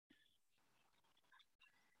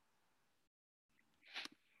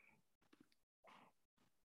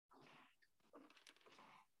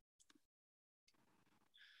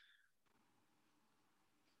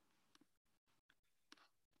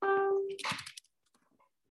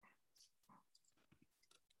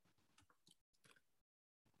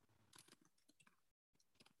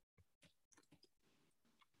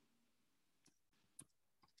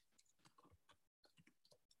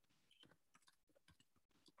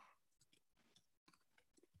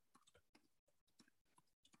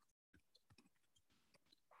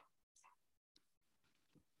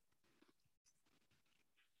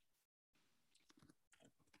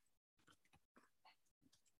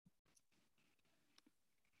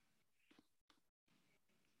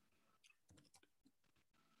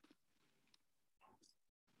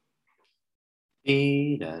Right,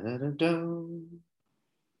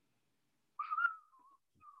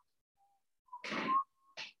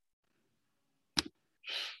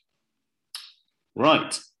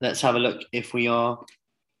 let's have a look if we are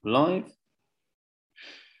live.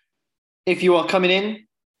 If you are coming in,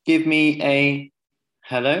 give me a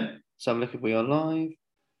hello. Let's have a look if we are live.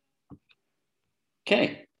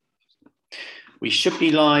 Okay. We should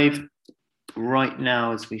be live right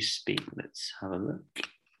now as we speak. Let's have a look.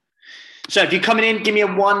 So if you're coming in, give me a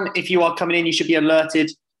 1. If you are coming in, you should be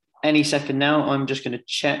alerted any second now. I'm just going to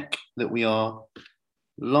check that we are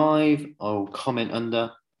live. I'll comment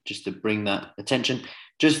under just to bring that attention.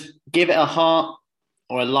 Just give it a heart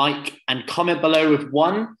or a like and comment below with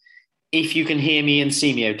 1 if you can hear me and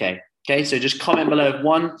see me okay. Okay, so just comment below with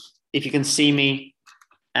 1 if you can see me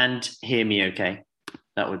and hear me okay.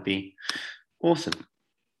 That would be awesome.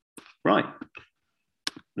 Right.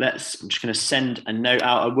 I'm just going to send a note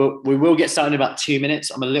out. We will get started in about 2 minutes.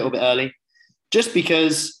 I'm a little bit early just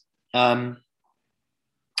because it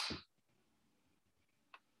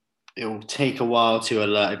will take a while to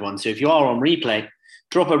alert everyone. So if you are on replay,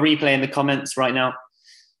 drop a replay in the comments right now.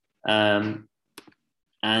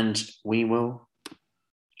 And we will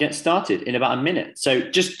get started in about a minute. So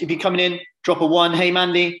just if you're coming in, drop a 1. Hey,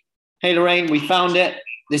 Mandy. Hey, Lorraine, we found it.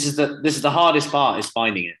 This is the hardest part, is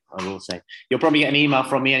finding it, I will say. You'll probably get an email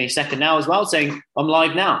from me any second now as well saying I'm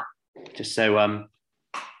live now, just so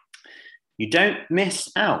you don't miss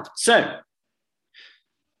out. So,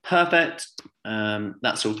 perfect.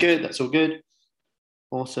 That's all good. That's all good.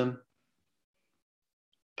 Awesome.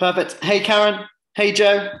 Perfect. Hey, Karen. Hey,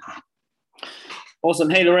 Joe. Awesome.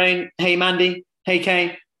 Hey, Lorraine. Hey, Mandy. Hey,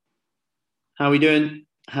 Kay. How are we doing?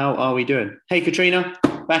 How are we doing? Hey, Katrina.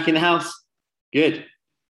 Back in the house. Good.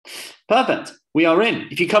 Perfect. We are in.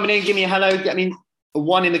 If you're coming in, give me a hello. Get me a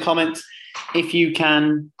 1 in the comments if you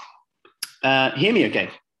can hear me okay.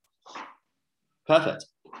 Perfect.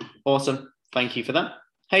 Awesome. Thank you for that.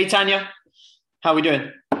 Hey, Tanya. How are we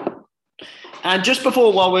doing? And just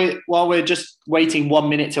before, while we're just waiting 1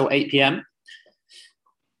 minute till 8 p.m.,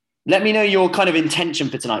 let me know your kind of intention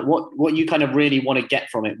for tonight. What you kind of really want to get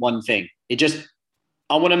from it. One thing.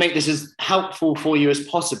 I want to make this as helpful for you as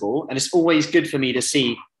possible. And it's always good for me to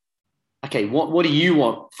see, okay, what do you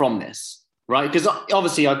want from this, right? Because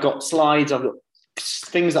obviously I've got slides, I've got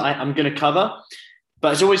things that I'm going to cover,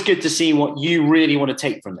 but it's always good to see what you really want to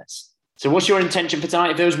take from this. So what's your intention for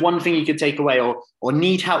tonight? If there was one thing you could take away or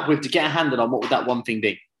need help with to get a handle on, what would that one thing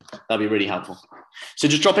be? That'd be really helpful. So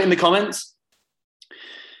just drop it in the comments,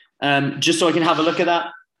 just so I can have a look at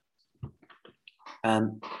that.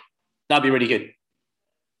 That'd be really good.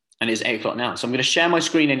 And it's 8 o'clock now. So I'm going to share my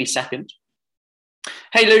screen any second.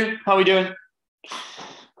 Hey, Lou, how are we doing?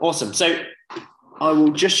 Awesome. So I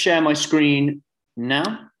will just share my screen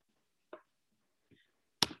now.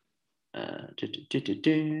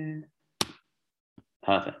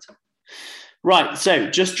 Perfect. Right.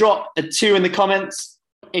 So just drop a 2 in the comments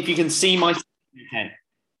if you can see my screen okay.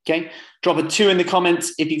 Okay. Drop a 2 in the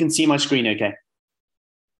comments if you can see my screen okay.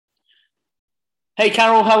 Hey,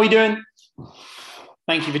 Carol, how are we doing?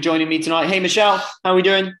 Thank you for joining me tonight. Hey, Michelle, how are we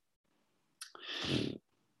doing?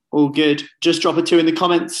 All good. Just drop a 2 in the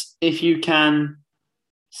comments if you can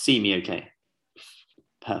see me okay.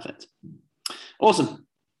 Perfect. Awesome.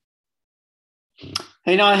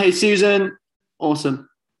 Hey, Nia. Hey, Susan. Awesome.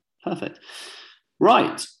 Perfect.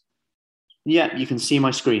 Right. Yeah, you can see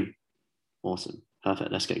my screen. Awesome.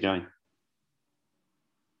 Perfect. Let's get going.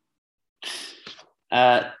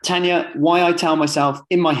 Tanya, why I tell myself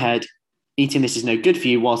in my head, eating this is no good for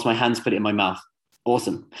you whilst my hands put it in my mouth.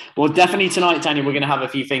 Awesome. Well, definitely tonight, Tanya, we're going to have a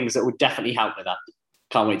few things that will definitely help with that.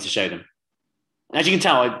 Can't wait to show them. As you can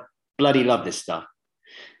tell, I bloody love this stuff.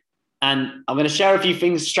 And I'm going to share a few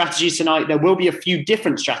things, strategies tonight. There will be a few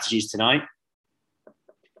different strategies tonight.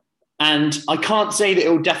 And I can't say that it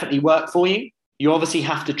will definitely work for you. You obviously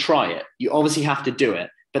have to try it. You obviously have to do it.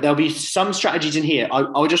 But there'll be some strategies in here.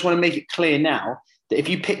 I just want to make it clear now that if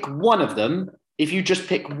you pick one of them, if you just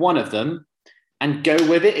pick one of them, and go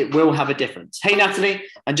with it, it will have a difference. Hey, Natalie,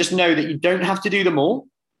 and just know that you don't have to do them all.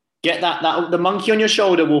 Get that the monkey on your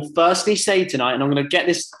shoulder will firstly say tonight, and I'm going to get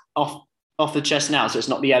this off the chest now, so it's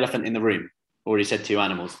not the elephant in the room. Already said 2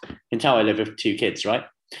 animals. You can tell I live with 2 kids, right?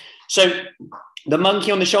 So the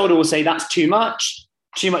monkey on the shoulder will say that's too much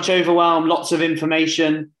overwhelm, lots of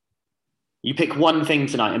information. You pick one thing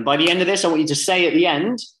tonight. And by the end of this, I want you to say at the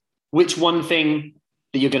end, which one thing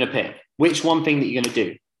that you're going to pick, which one thing that you're going to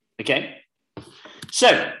do. Okay.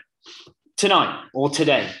 So tonight or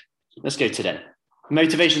today, let's go today.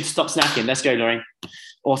 Motivation to stop snacking. Let's go, Lorraine.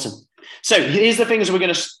 Awesome. So here's the things we're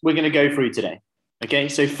going to go through today. Okay.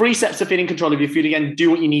 So 3 steps to feeling control of your food. Again, do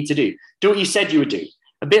what you need to do. Do what you said you would do.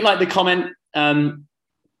 A bit like the comment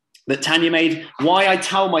that Tanya made, why I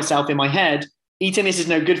tell myself in my head, eating this is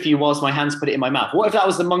no good for you whilst my hands put it in my mouth. What if that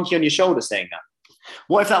was the monkey on your shoulder saying that?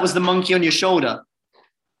 What if that was the monkey on your shoulder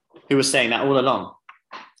who was saying that all along?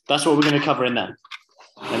 That's what we're going to cover in there.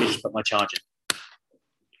 Let me just put my charger.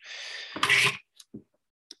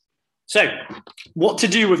 So what to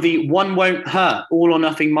do with the one won't hurt, all or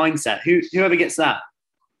nothing mindset? Whoever gets that,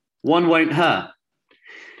 one won't hurt.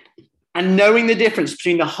 And knowing the difference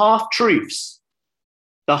between the half-truths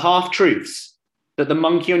that the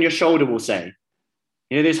monkey on your shoulder will say.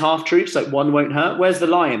 You know, there's half-truths, like one won't hurt. Where's the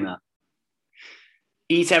lie in that?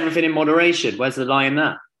 Eat everything in moderation. Where's the lie in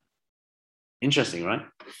that? Interesting, right?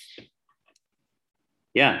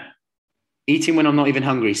 Yeah. Eating when I'm not even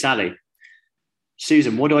hungry. Sally.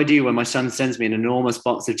 Susan, what do I do when my son sends me an enormous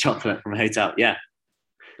box of chocolate from a hotel? Yeah.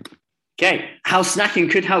 Okay. How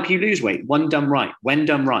snacking could help you lose weight. When done right. We're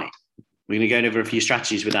going to go over a few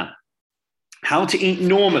strategies with that. How to eat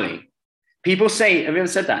normally. People say, have you ever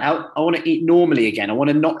said that? I want to eat normally again. I want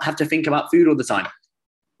to not have to think about food all the time.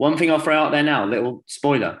 One thing I'll throw out there now, little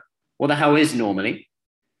spoiler. What the hell is normally?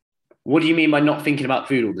 What do you mean by not thinking about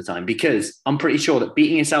food all the time? Because I'm pretty sure that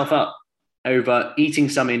beating yourself up over eating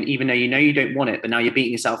something, even though you know you don't want it, but now you're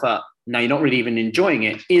beating yourself up, now you're not really even enjoying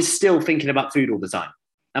it, is still thinking about food all the time.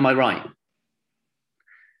 Am I right?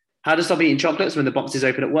 How to stop eating chocolates when the box is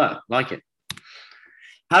open at work? Like it.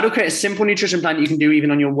 How to create a simple nutrition plan that you can do even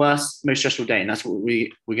on your worst, most stressful day. And that's what we're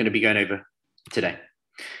going to be going over today.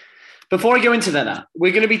 Before I go into that,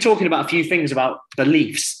 we're going to be talking about a few things about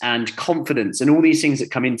beliefs and confidence and all these things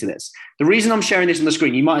that come into this. The reason I'm sharing this on the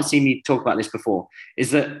screen, you might have seen me talk about this before,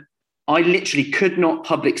 is that I literally could not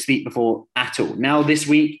public speak before at all. Now this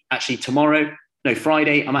week, actually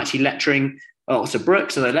Friday, I'm actually lecturing at Oxford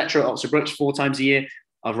Brookes. So I lecture at Oxford Brookes 4 times a year.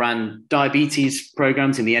 I've ran diabetes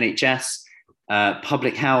programs in the NHS.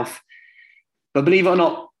 Public health. But believe it or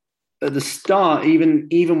not, at the start,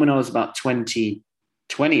 even when I was about 20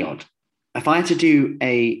 odd, if I had to do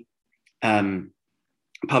a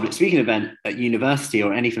public speaking event at university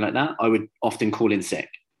or anything like that, I would often call in sick.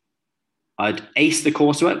 I'd ace the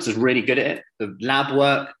coursework because I was really good at it. The lab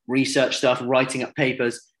work, research stuff, writing up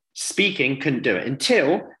papers, speaking, couldn't do it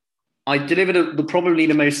until I delivered probably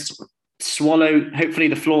the most hopefully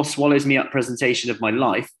the floor swallows me up presentation of my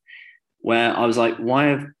life, where I was like,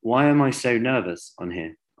 why am I so nervous on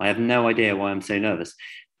here? I have no idea why I'm so nervous.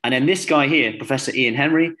 And then this guy here, Professor Ian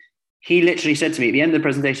Henry, he literally said to me at the end of the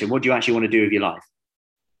presentation, what do you actually want to do with your life?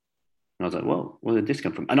 And I was like, well, where did this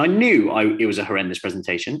come from? And I knew it was a horrendous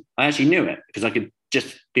presentation. I actually knew it because I could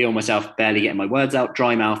just feel myself barely getting my words out,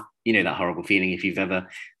 dry mouth. You know that horrible feeling if you've ever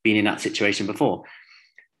been in that situation before.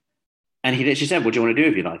 And he literally said, what do you want to do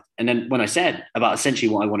with your life? And then when I said about essentially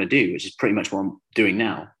what I want to do, which is pretty much what I'm doing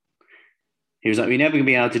now, he was like, you're never going to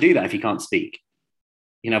be able to do that if you can't speak.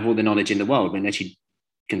 You can have all the knowledge in the world, but unless you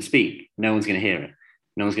can speak, no one's going to hear it.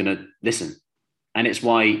 No one's going to listen. And it's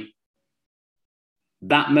why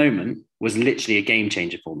that moment was literally a game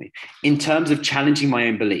changer for me in terms of challenging my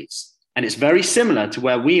own beliefs. And it's very similar to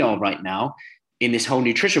where we are right now in this whole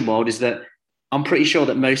nutrition world, is that I'm pretty sure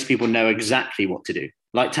that most people know exactly what to do.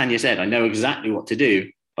 Like Tanya said, I know exactly what to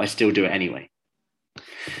do, but I still do it anyway.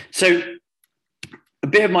 So a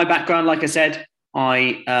bit of my background, like I said,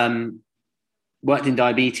 I worked in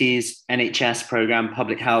diabetes, NHS program,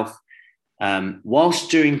 public health, whilst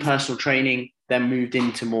doing personal training, then moved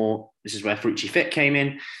into more, this is where Frucci Fit came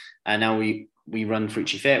in. And now we run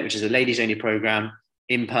Frucci Fit, which is a ladies only program,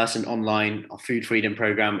 in person, online, our food freedom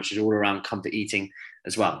program, which is all around comfort eating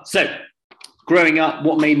as well. So growing up,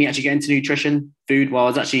 what made me actually get into nutrition, food? Well, I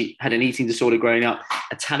was actually had an eating disorder growing up,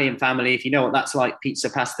 Italian family. If you know what that's like, pizza,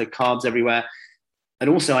 pasta, carbs everywhere. And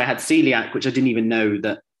also I had celiac, which I didn't even know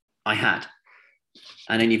that I had.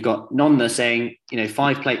 And then you've got Nonna saying,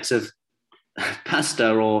 5 plates of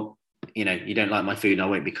pasta, or, you don't like my food and I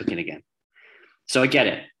won't be cooking again. So I get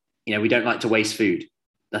it. We don't like to waste food.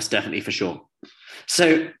 That's definitely for sure.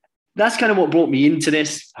 So that's kind of what brought me into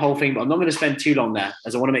this whole thing, but I'm not going to spend too long there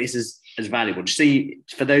as I want to make this as valuable. Just see,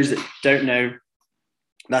 for those that don't know,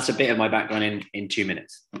 that's a bit of my background in 2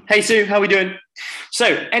 minutes. Hey, Sue, how are we doing? So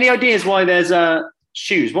any ideas why there's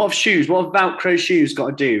shoes? What have Velcro shoes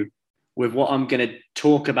got to do with what I'm going to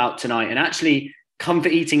talk about tonight? And actually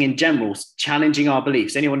comfort eating in general, challenging our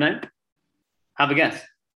beliefs. Anyone know? Have a guess.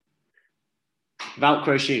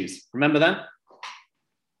 Velcro shoes. Remember them?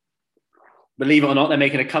 Believe it or not, they're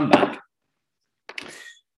making a comeback.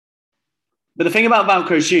 But the thing about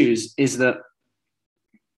Velcro shoes is that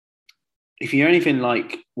if you're anything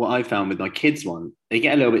like what I found with my kids' one, they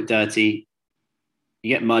get a little bit dirty. You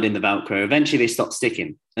get mud in the Velcro. Eventually they stop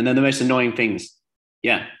sticking. And then the most annoying things,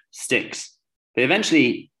 sticks. But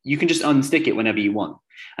eventually you can just unstick it whenever you want.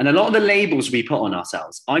 And a lot of the labels we put on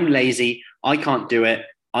ourselves, I'm lazy, I can't do it,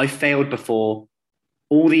 I failed before,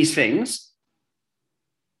 all these things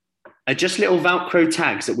are just little Velcro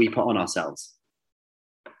tags that we put on ourselves.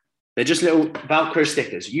 They're just little Velcro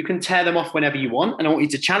stickers. You can tear them off whenever you want. And I want you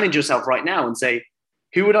to challenge yourself right now and say,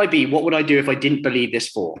 who would I be? What would I do if I didn't believe this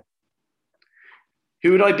for?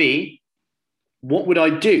 Who would I be? What would I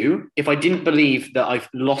do if I didn't believe that I've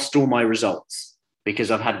lost all my results because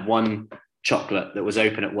I've had one chocolate that was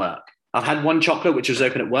open at work? I've had one chocolate which was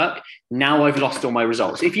open at work. Now I've lost all my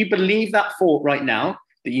results. If you believe that thought right now,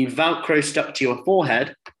 that you Velcro stuck to your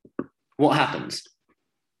forehead, what happens?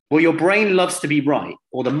 Well, your brain loves to be right,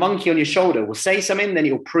 or the monkey on your shoulder will say something, then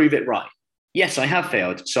it will prove it right. Yes, I have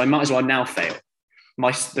failed, so I might as well now fail.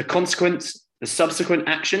 The consequence, the subsequent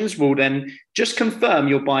actions will then just confirm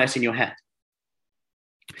your bias in your head.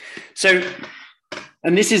 So,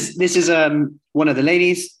 and this is one of the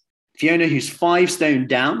ladies, Fiona, who's 5 stone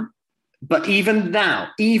down, but even now,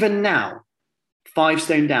 5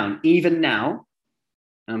 stone down, even now,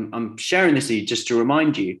 I'm sharing this with you just to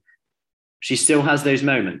remind you, she still has those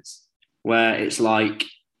moments where it's like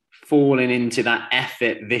falling into that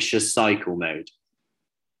effort vicious cycle mode,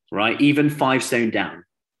 right? Even 5 stone down.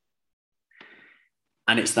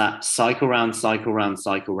 And it's that cycle round.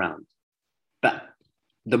 But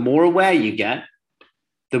the more aware you get,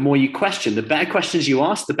 the more you question, the better questions you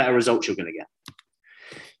ask, the better results you're going to get.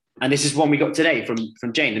 And this is one we got today from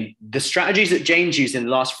Jane. And the strategies that Jane's used in the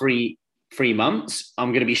last three months, I'm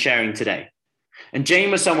going to be sharing today. And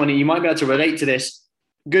Jane was someone, and you might be able to relate to this,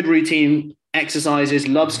 good routine, exercises,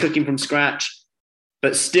 loves cooking from scratch,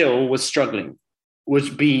 but still was struggling,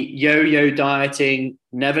 would be yo-yo dieting,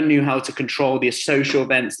 never knew how to control the social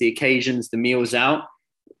events, the occasions, the meals out.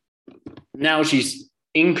 Now she's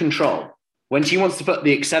in control. When she wants to put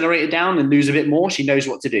the accelerator down and lose a bit more, she knows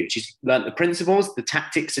what to do. She's learned the principles. The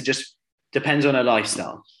tactics are just depends on her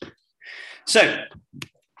lifestyle. So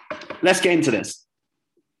let's get into this.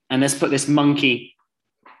 And let's put this monkey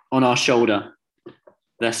on our shoulder.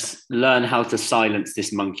 Let's learn how to silence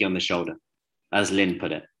this monkey on the shoulder, as Lynn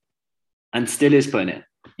put it, and still is putting it.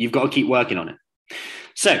 You've got to keep working on it.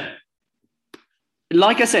 So,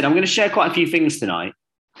 like I said, I'm going to share quite a few things tonight,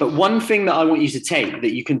 but one thing that I want you to take,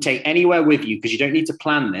 that you can take anywhere with you, because you don't need to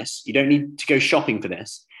plan this, you don't need to go shopping for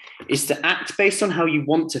this, is to act based on how you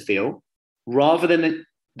want to feel rather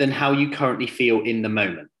than how you currently feel in the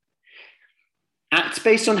moment. Act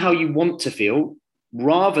based on how you want to feel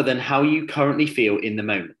rather than how you currently feel in the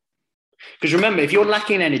moment. Because remember, if you're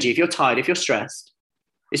lacking energy, if you're tired, if you're stressed,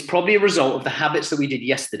 it's probably a result of the habits that we did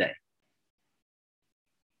yesterday.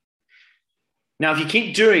 Now, if you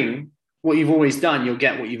keep doing what you've always done, you'll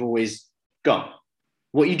get what you've always got.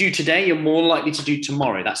 What you do today, you're more likely to do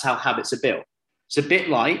tomorrow. That's how habits are built. It's a bit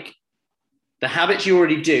like the habits you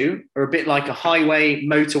already do are a bit like a highway,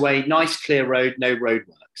 motorway, nice clear road, no roadworks.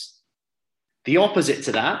 The opposite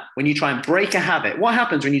to that, when you try and break a habit, what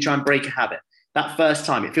happens when you try and break a habit? That first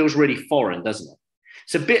time, it feels really foreign, doesn't it?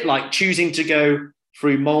 It's a bit like choosing to go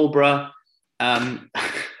through Marlborough,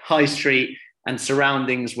 High Street and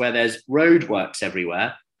surroundings where there's roadworks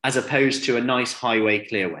everywhere, as opposed to a nice highway,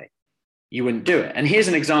 clearway. You wouldn't do it. And here's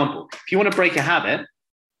an example. If you want to break a habit,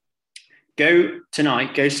 go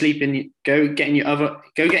tonight, go get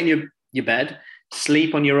in your bed,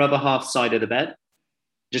 sleep on your other half side of the bed.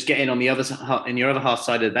 Just get in on your other half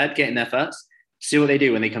side of the bed, get in there first, see what they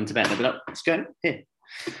do when they come to bed. They'll be like, let's go here.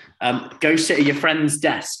 Go sit at your friend's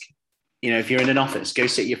desk. You know, if you're in an office, go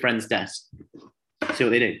sit at your friend's desk. See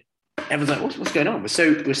what they do. Everyone's like, what's going on? We're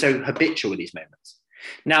so habitual with these moments.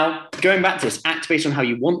 Now, going back to this, act based on how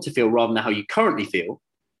you want to feel rather than how you currently feel.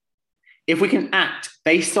 If we can act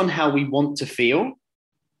based on how we want to feel,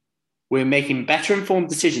 we're making better informed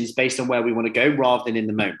decisions based on where we want to go rather than in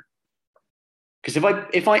the moment. Because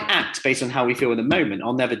if I act based on how we feel in the moment,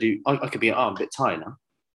 I'll never do. I could be, I'm a bit tired now.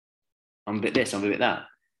 I'm a bit this, I'm a bit that.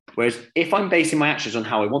 Whereas if I'm basing my actions on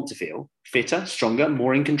how I want to feel, fitter, stronger,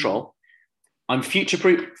 more in control, I'm future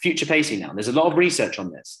pacing now. There's a lot of research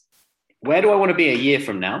on this. Where do I want to be a year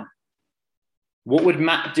from now? What would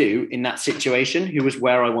Matt do in that situation who was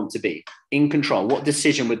where I want to be? In control. What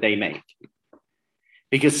decision would they make?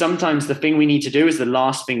 Because sometimes the thing we need to do is the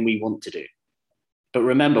last thing we want to do. But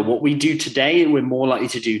remember, what we do today, we're more likely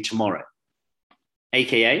to do tomorrow.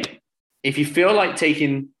 AKA, if you feel like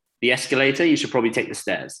taking the escalator, you should probably take the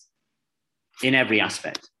stairs in every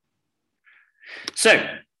aspect. So,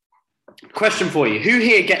 question for you. Who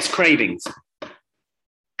here gets cravings?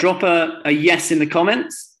 Drop a yes in the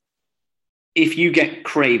comments if you get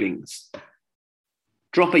cravings.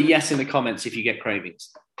 Drop a yes in the comments if you get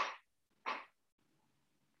cravings.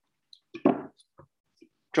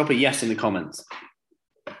 Drop a yes in the comments.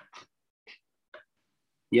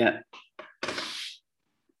 Yeah.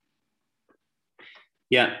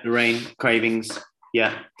 Yeah, Lorraine, cravings.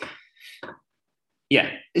 Yeah. Yeah,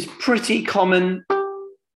 it's pretty common,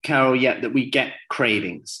 Carol, yeah, that we get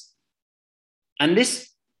cravings. And this,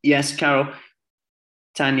 yes, Carol.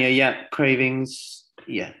 Tanya, yeah, cravings.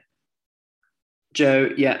 Yeah. Joe,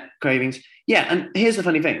 yeah, cravings. Yeah, and here's the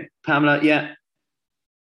funny thing. Pamela, yeah.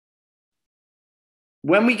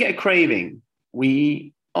 When we get a craving,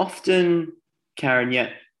 we often, Karen, yeah.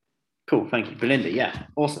 Cool, thank you. Belinda, yeah,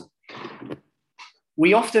 awesome.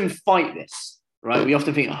 We often fight this, right? We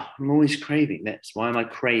often think, oh, I'm always craving this. Why am I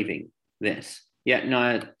craving this? Yeah,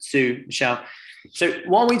 no, Sue, Michelle. So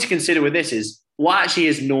what we need to consider with this is what actually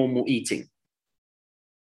is normal eating?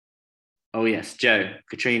 Oh, yes, Joe,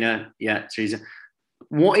 Katrina, yeah, Teresa.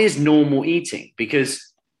 What is normal eating?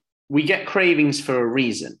 Because we get cravings for a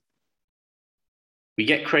reason. We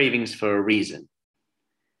get cravings for a reason.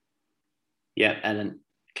 Yeah, Ellen,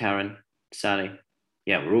 Karen, Sally.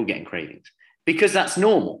 Yeah, we're all getting cravings. Because that's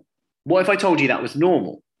normal. What if I told you that was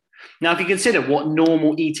normal? Now, if you consider what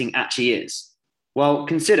normal eating actually is, well,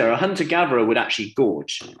 consider a hunter-gatherer would actually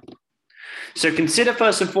gorge. So consider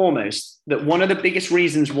first and foremost that one of the biggest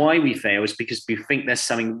reasons why we fail is because we think there's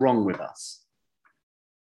something wrong with us.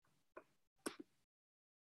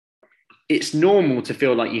 It's normal to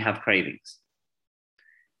feel like you have cravings.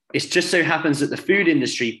 It just so happens that the food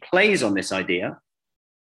industry plays on this idea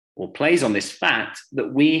or plays on this fact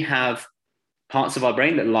that we have parts of our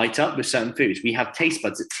brain that light up with certain foods. We have taste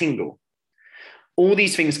buds that tingle. All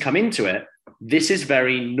these things come into it. This is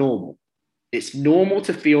very normal. It's normal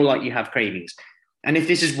to feel like you have cravings. And if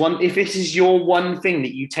this is your one thing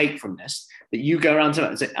that you take from this, that you go around to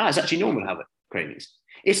and say, it's actually normal to have cravings.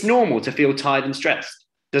 It's normal to feel tired and stressed.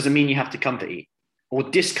 Doesn't mean you have to comfort eat or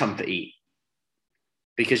discomfort eat.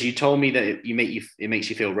 Because you told me that it makes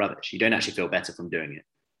you feel rubbish. You don't actually feel better from doing it.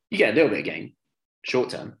 You get a little bit of gain, short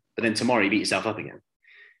term, but then tomorrow you beat yourself up again,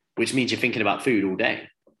 which means you're thinking about food all day,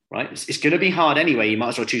 right? It's going to be hard anyway. You might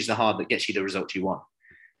as well choose the hard that gets you the result you want.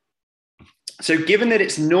 So given that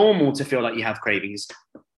it's normal to feel like you have cravings,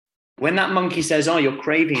 when that monkey says, oh, you're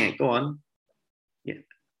craving it, go on. Yeah.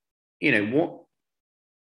 You know, what?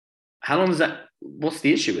 How long is that? What's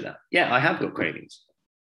the issue with that? Yeah, I have got cravings.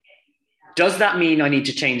 Does that mean I need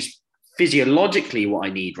to change physiologically what I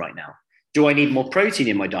need right now? Do I need more protein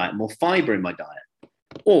in my diet, more fiber in my diet?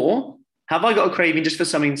 Or have I got a craving just for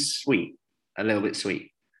something sweet, a little bit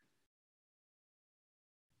sweet?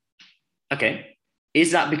 Okay.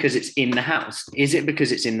 Is that because it's in the house? Is it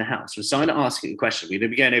because it's in the house? We're starting to ask you a question. We're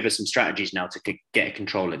going to be going over some strategies now to get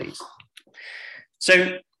control of these.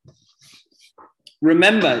 So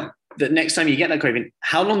remember that next time you get that craving,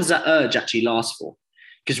 how long does that urge actually last for?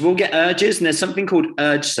 Because we'll get urges, and there's something called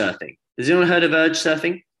urge surfing. Has anyone heard of urge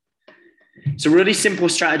surfing? It's a really simple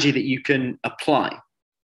strategy that you can apply.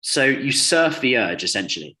 So you surf the urge,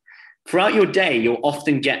 essentially. Throughout your day, you'll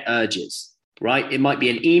often get urges, right? It might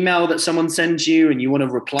be an email that someone sends you and you want to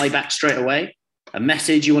reply back straight away, a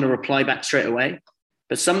message you want to reply back straight away.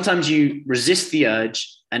 But sometimes you resist the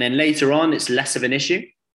urge, and then later on, it's less of an issue.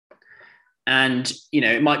 And,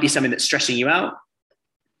 it might be something that's stressing you out.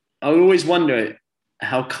 I always wonder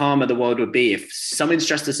how calmer the world would be if something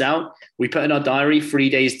stressed us out. We put in our diary 3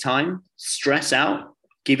 days time, stress out,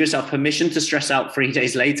 give yourself permission to stress out 3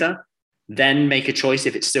 days later, then make a choice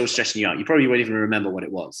if it's still stressing you out. You probably won't even remember what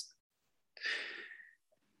it was.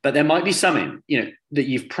 But there might be something, that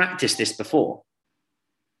you've practiced this before.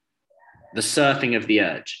 The surfing of the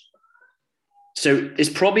urge. So there's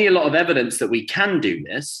probably a lot of evidence that we can do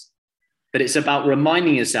this, but it's about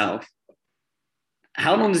reminding yourself,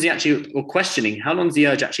 how long does questioning, how long does the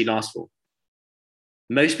urge actually last for?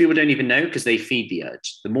 Most people don't even know because they feed the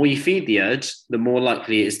urge. The more you feed the urge, the more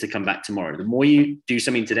likely it is to come back tomorrow. The more you do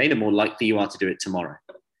something today, the more likely you are to do it tomorrow.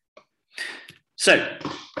 So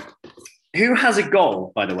who has a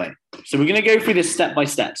goal, by the way? So we're going to go through this step by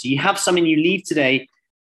step. So you have something you leave today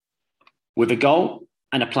with a goal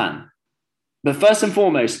and a plan. But first and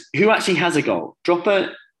foremost, who actually has a goal? Drop a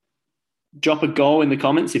goal in the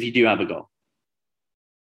comments if you do have a goal.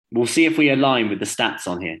 We'll see if we align with the stats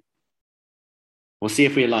on here. We'll see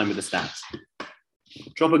if we align with the stats.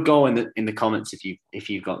 Drop a goal in the comments if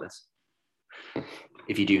you've got this.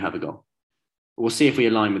 If you do have a goal. We'll see if we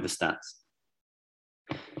align with the stats.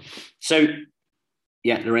 So,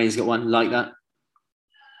 yeah, Lorraine's got one like that.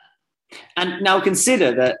 And now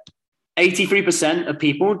consider that 83% of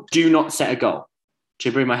people do not set a goal. To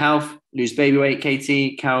improve my health, lose baby weight,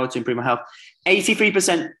 Katie, Carol, to improve my health.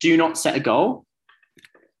 83% do not set a goal.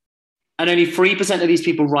 And only 3% of these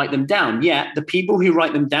people write them down. Yet the people who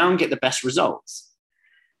write them down get the best results.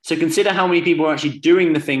 So consider how many people are actually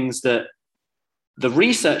doing the things that the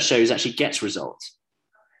research shows actually gets results.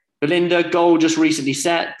 Belinda, goal just recently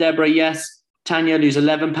set. Deborah, yes. Tanya, lose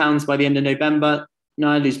 11 pounds by the end of November.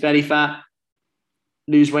 No, lose belly fat.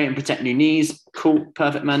 Lose weight and protect new knees. Cool.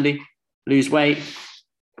 Perfect, Mandy. Lose weight.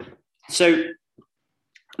 So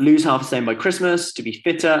lose half a stone by Christmas to be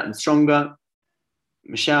fitter and stronger.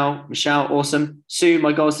 Michelle, awesome. Sue,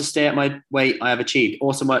 my goal is to stay at my weight I have achieved.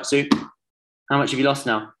 Awesome work, Sue. How much have you lost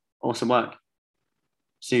now? Awesome work.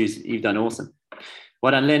 Sue, you've done awesome.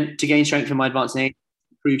 Well done, Lynn. To gain strength in my advanced age,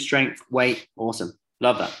 improve strength, weight. Awesome.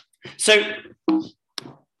 Love that. So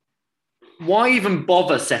why even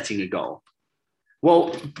bother setting a goal?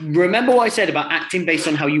 Well, remember what I said about acting based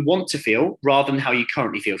on how you want to feel rather than how you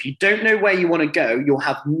currently feel. If you don't know where you want to go, you'll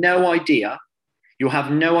have no idea. You'll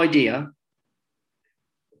have no idea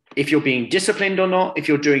if you're being disciplined or not, if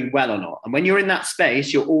you're doing well or not. And when you're in that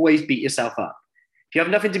space, you'll always beat yourself up. If you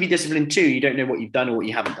have nothing to be disciplined to, you don't know what you've done or what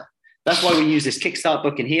you haven't done. That's why we use this Kickstart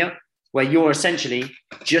book in here, where you're essentially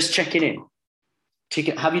just checking in.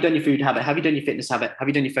 Have you done your food habit? Have you done your fitness habit? Have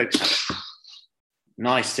you done your focus habit?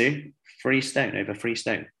 Nice, Sue. Free stone over free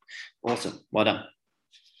stone. Awesome. Well done.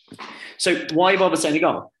 So why bother setting a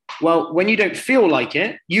goal? Well, when you don't feel like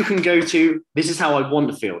it, you can go to, this is how I want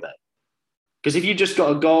to feel then. Because if you just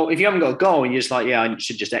got a goal, if you haven't got a goal and you're just like, yeah, I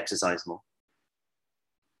should just exercise more.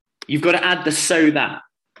 You've got to add the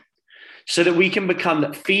so that we can become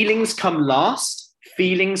that feelings come last.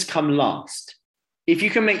 Feelings come last. If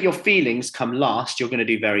you can make your feelings come last, you're going to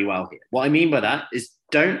do very well here. What I mean by that is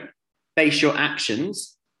don't base your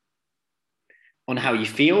actions on how you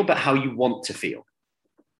feel, but how you want to feel.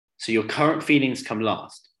 So your current feelings come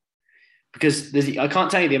last. Because I can't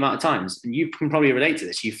tell you the amount of times, and you can probably relate to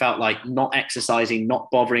this, you felt like not exercising, not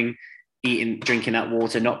bothering, eating, drinking that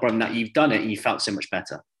water, not bothering that, you've done it and you felt so much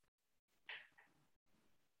better.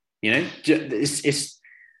 You know, it's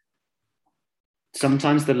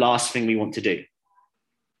sometimes the last thing we want to do.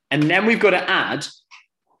 And then we've got to add,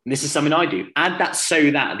 and this is something I do, add that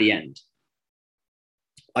so that at the end.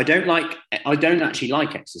 I don't actually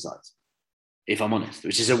like exercise, if I'm honest,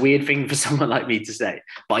 which is a weird thing for someone like me to say.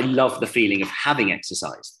 But I love the feeling of having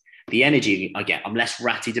exercised. The energy I get, I'm less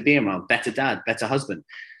ratty to be around, better dad, better husband.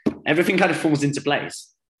 Everything kind of falls into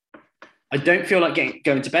place. I don't feel like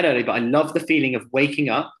going to bed early, but I love the feeling of waking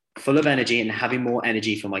up full of energy and having more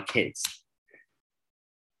energy for my kids.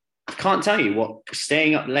 I can't tell you what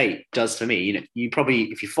staying up late does for me. You know, you probably,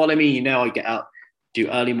 if you follow me, you know I get out, do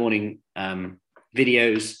early morning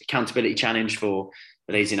videos, accountability challenge for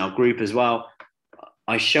the ladies in our group as well.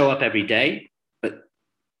 I show up every day, but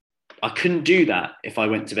I couldn't do that if I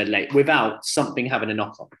went to bed late without something having a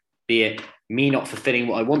knock on, be it me not fulfilling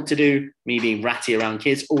what I want to do, me being ratty around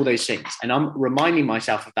kids, all those things. And I'm reminding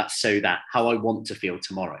myself of that so that how I want to feel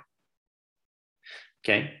tomorrow.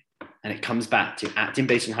 Okay. And it comes back to acting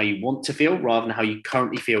based on how you want to feel rather than how you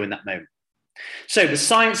currently feel in that moment. So the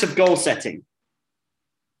science of goal setting.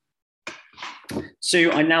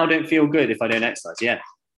 Sue, I now don't feel good if I don't exercise. Yeah.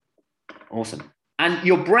 Awesome. And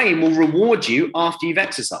your brain will reward you after you've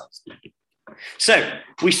exercised. So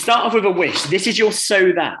we start off with a wish. This is your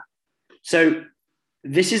so that. So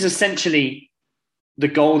this is essentially the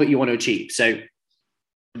goal that you want to achieve. So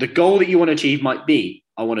the goal that you want to achieve might be,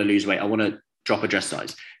 I want to lose weight. I want to drop a dress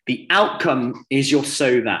size. The outcome is your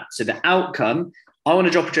so that. So the outcome, I want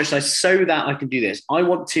to drop a dress size so that I can do this. I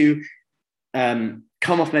want to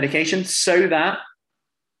come off medication so that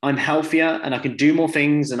I'm healthier and I can do more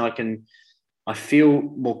things and I feel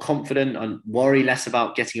more confident and worry less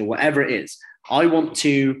about getting it, whatever it is. I want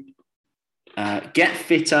to get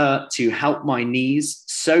fitter to help my knees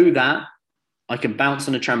so that I can bounce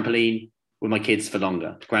on a trampoline with my kids for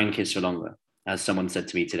longer, grandkids for longer, as someone said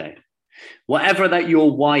to me today. Whatever that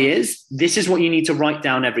your why is, this is what you need to write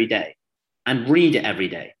down every day and read it every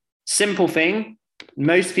day. Simple thing.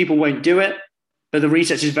 Most people won't do it, but the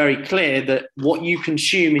research is very clear that what you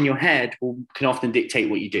consume in your head can often dictate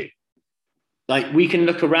what you do. Like, we can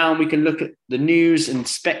look around, we can look at the news and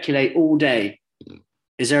speculate all day.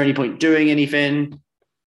 Is there any point doing anything?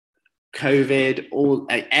 COVID,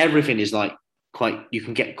 everything is like you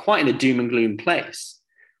can get quite in a doom and gloom place.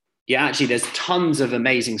 Yeah, actually, there's tons of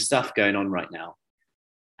amazing stuff going on right now.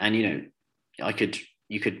 And,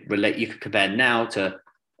 you could compare now to,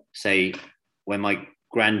 say, when my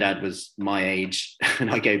granddad was my age,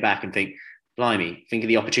 and I go back and think, blimey, think of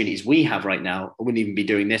the opportunities we have right now. I wouldn't even be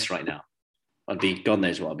doing this right now. God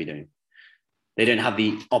knows what I'll be doing. They don't have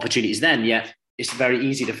the opportunities then, yet it's very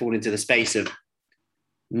easy to fall into the space of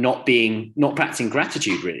not practicing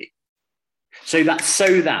gratitude, really. So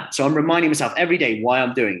I'm reminding myself every day why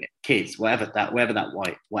I'm doing it. Kids, whatever that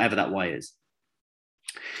why is.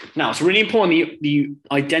 Now, it's really important that you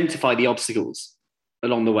identify the obstacles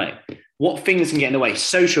along the way. What things can get in the way?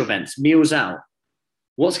 Social events, meals out.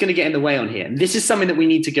 What's going to get in the way on here? And this is something that we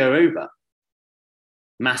need to go over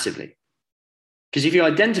massively. Because if you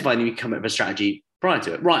identify them, you come up with a strategy prior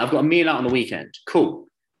to it. Right, I've got a meal out on the weekend. Cool.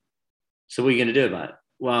 So what are you going to do about it?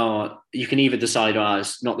 Well, you can either decide,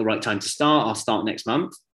 it's not the right time to start. I'll start next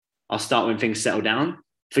month. I'll start when things settle down,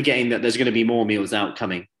 forgetting that there's going to be more meals out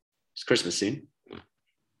coming. It's Christmas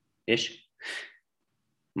soon-ish.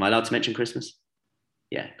 Am I allowed to mention Christmas?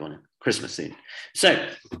 Yeah, go on in. Christmas soon. So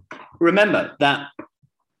remember that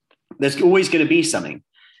there's always going to be something.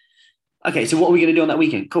 Okay, so what are we going to do on that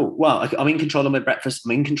weekend? Cool. Well, I'm in control of my breakfast.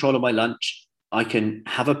 I'm in control of my lunch. I can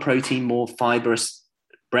have a protein, more fibrous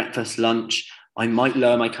breakfast, lunch. I might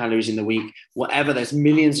lower my calories in the week. Whatever, there's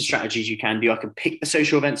millions of strategies you can do. I can pick the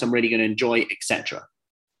social events I'm really going to enjoy, etc.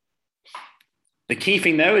 The key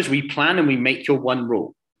thing, though, is we plan and we make your one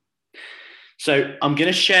rule. So I'm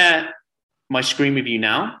going to share my screen with you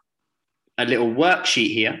now, a little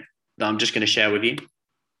worksheet here that I'm just going to share with you.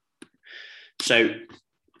 So,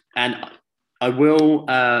 and I will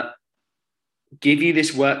give you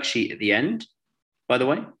this worksheet at the end, by the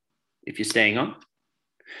way, if you're staying on,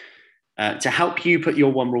 to help you put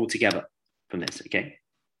your one rule together from this, okay?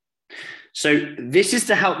 So this is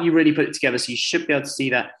to help you really put it together. So you should be able to see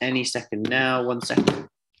that any second now. 1 second.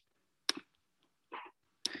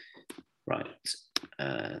 Right,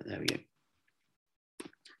 there we go.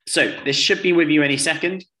 So this should be with you any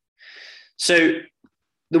second. So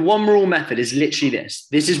the one rule method is literally this.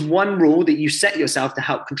 This is one rule that you set yourself to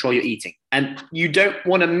help control your eating. And you don't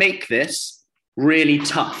want to make this really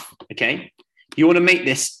tough, okay? You want to make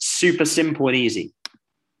this super simple and easy.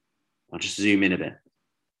 I'll just zoom in a bit.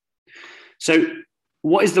 So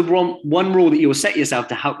what is the one rule that you will set yourself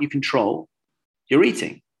to help you control your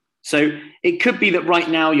eating? So it could be that right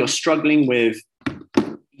now you're struggling with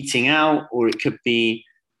eating out, or it could be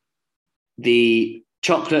the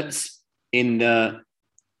chocolates at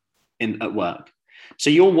work. So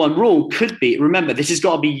your one rule could be, remember, this has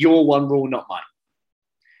got to be your one rule, not mine.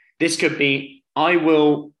 This could be, I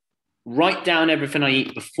will write down everything I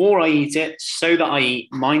eat before I eat it, so that I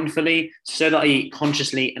eat mindfully, so that I eat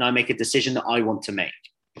consciously, and I make a decision that I want to make.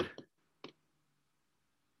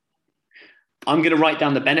 I'm going to write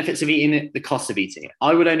down the benefits of eating it, the cost of eating it.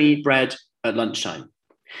 I would only eat bread at lunchtime.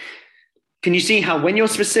 Can you see how when you're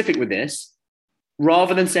specific with this,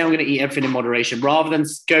 rather than say I'm going to eat everything in moderation, rather than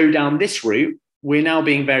go down this route, we're now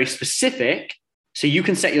being very specific so you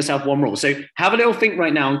can set yourself one rule. So have a little think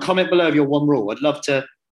right now and comment below of your one rule. I'd love to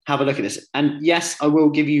have a look at this. And yes, I will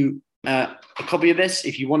give you a copy of this.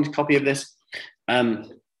 If you want a copy of this,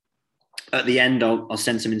 at the end, I'll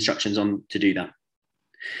send some instructions on to do that.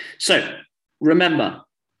 So remember,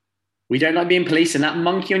 we don't like being police, and that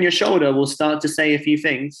monkey on your shoulder will start to say a few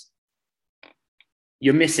things.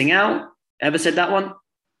 You're missing out. Ever said that one?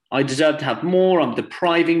 I deserve to have more. I'm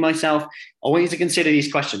depriving myself. I want you to consider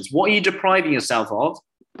these questions. What are you depriving yourself of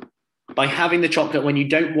by having the chocolate when you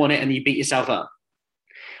don't want it and you beat yourself up?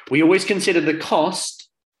 We always consider the cost.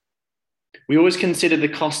 We always consider the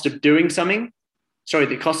cost of doing something. Sorry,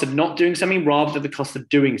 the cost of not doing something rather than the cost of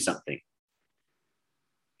doing something.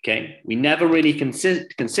 Okay? We never really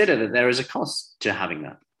consider that there is a cost to having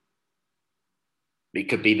that. It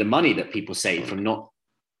could be the money that people save from not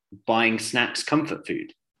buying snacks, comfort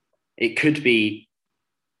food. It could be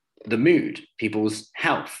the mood, people's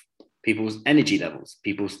health, people's energy levels,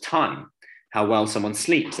 people's time, how well someone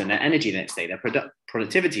sleeps and their energy the next day, their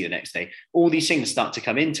productivity the next day. All these things start to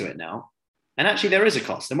come into it now. And actually there is a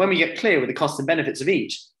cost. And when we get clear with the costs and benefits of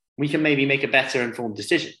each, we can maybe make a better informed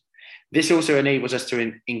decision. This also enables us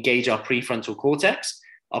to engage our prefrontal cortex.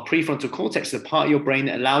 Our prefrontal cortex is the part of your brain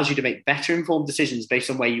that allows you to make better informed decisions based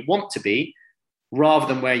on where you want to be rather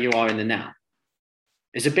than where you are in the now.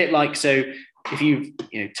 It's a bit like, so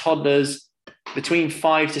if toddlers between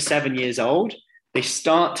 5 to 7 years old, they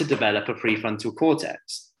start to develop a prefrontal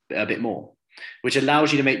cortex a bit more, which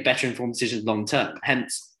allows you to make better informed decisions long term.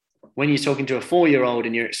 Hence, when you're talking to a 4-year-old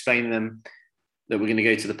and you're explaining them that we're going to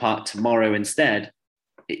go to the park tomorrow instead,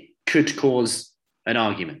 it could cause an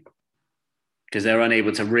argument because they're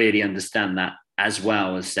unable to really understand that as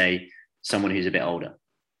well as, say, someone who's a bit older.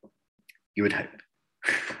 You would hope.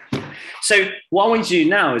 So what I want you to do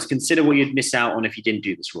now is consider what you'd miss out on if you didn't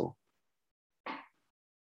do this rule.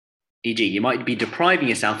 E.g., you might be depriving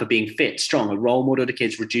yourself of being fit, strong, a role model to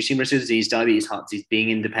kids, reducing risk of disease, diabetes, heart disease, being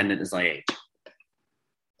independent as I age.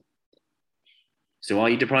 So are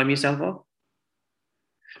you depriving yourself of?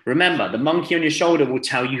 Remember, the monkey on your shoulder will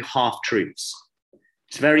tell you half-truths.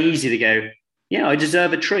 It's very easy to go, yeah, I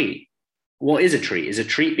deserve a treat. What is a treat? Is a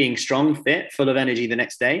treat being strong, fit, full of energy the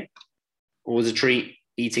next day? Or is a treat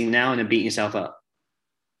eating now and then beating yourself up?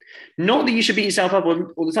 Not that you should beat yourself up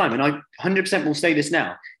all the time. And I 100% will say this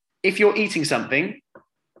now. If you're eating something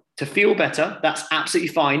to feel better, that's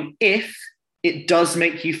absolutely fine if it does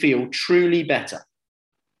make you feel truly better.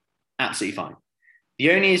 Absolutely fine.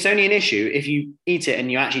 It's only an issue if you eat it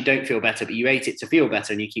and you actually don't feel better, but you ate it to feel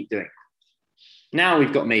better and you keep doing it. Now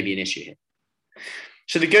we've got maybe an issue here.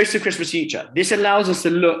 So the Ghost of Christmas Future. This allows us to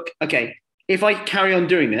look, okay, if I carry on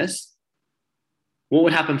doing this, what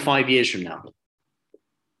would happen 5 years from now?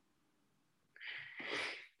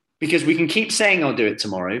 Because we can keep saying I'll do it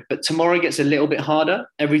tomorrow, but tomorrow gets a little bit harder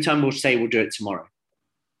every time we'll say we'll do it tomorrow.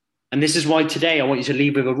 And this is why today I want you to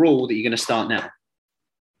leave with a rule that you're going to start now.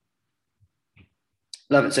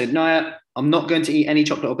 Love it. So Naya, I'm not going to eat any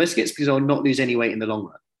chocolate or biscuits because I'll not lose any weight in the long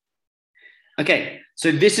run. Okay,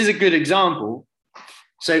 so this is a good example.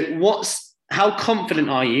 So how confident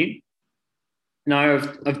are you, Naya,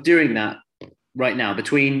 of doing that right now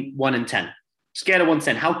between 1 and 10? Scale of 1 to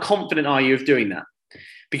 10. How confident are you of doing that?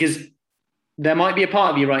 Because there might be a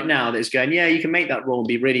part of you right now that's going, yeah, you can make that rule and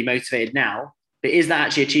be really motivated now. But is that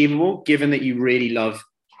actually achievable given that you really love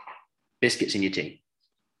biscuits in your tea?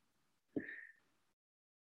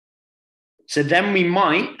 So then we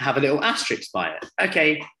might have a little asterisk by it.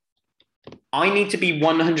 Okay, I need to be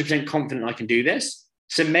 100% confident I can do this.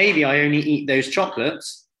 So maybe I only eat those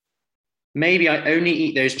chocolates. Maybe I only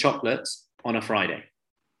eat those chocolates on a Friday.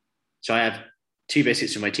 So I have 2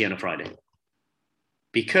 biscuits in my tea on a Friday.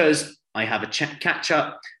 Because I have a catch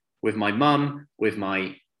up with my mum, with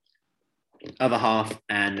my other half,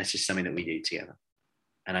 and that's just something that we do together.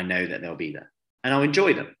 And I know that they'll be there. And I'll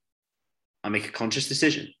enjoy them. I make a conscious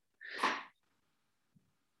decision.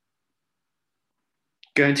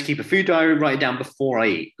 Going to keep a food diary, write it down before I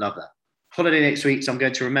eat. Love that. Holiday next week, so I'm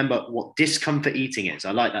going to remember what discomfort eating is.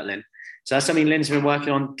 I like that, Lynn. So that's something Lynn's been working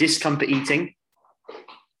on, discomfort eating.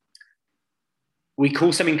 We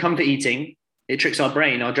call something comfort eating. It tricks our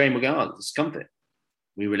brain. Our brain will go, oh, it's comfort.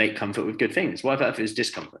 We relate comfort with good things. What if it was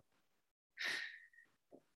discomfort?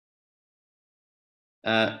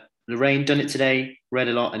 Lorraine, done it today, read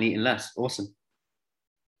a lot and eaten less. Awesome.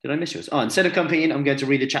 Did I miss yours? Oh, instead of comfort eating, I'm going to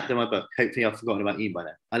read a chapter in my book. Hopefully I've forgotten about eating by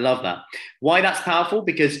then. I love that. Why that's powerful?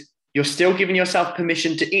 Because you're still giving yourself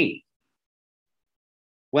permission to eat.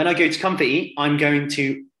 When I go to comfort eat, I'm going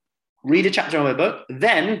to read a chapter in my book,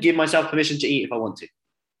 then give myself permission to eat if I want to.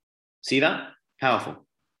 See that? Powerful.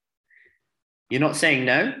 You're not saying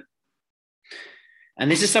no. And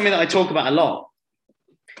this is something that I talk about a lot.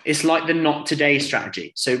 It's like the not today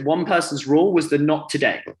strategy. So one person's rule was the not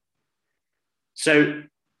today. So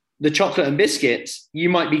the chocolate and biscuits, you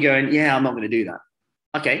might be going, yeah, I'm not going to do that.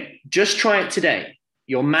 Okay, just try it today.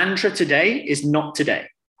 Your mantra today is not today.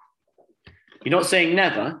 You're not saying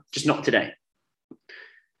never, just not today.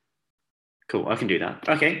 Cool, I can do that.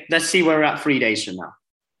 Okay, let's see where we're at 3 days from now.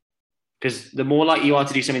 Because the more likely you are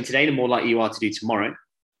to do something today, the more likely you are to do tomorrow.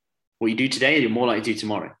 What you do today, you're more likely to do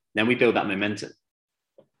tomorrow. Then we build that momentum.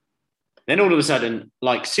 Then all of a sudden,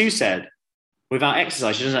 like Sue said, without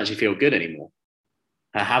exercise, she doesn't actually feel good anymore.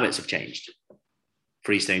 Her habits have changed.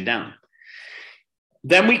 Freestone down.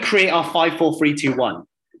 Then we create our 5, 4, 3, 2, 1.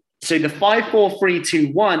 So the 5, 4, 3, 2,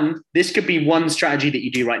 1, this could be one strategy that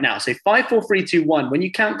you do right now. So 5, 4, 3, 2, 1, when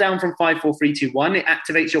you count down from 5, 4, 3, 2, 1, it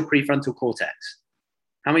activates your prefrontal cortex.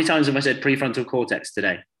 How many times have I said prefrontal cortex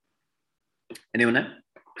today? Anyone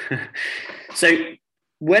know? So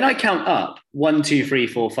when I count up 1, 2, 3,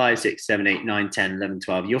 4, 5, 6, 7, 8, 9, 10, 11,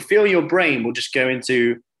 12, you'll feel your brain will just go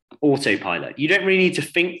into autopilot. You don't really need to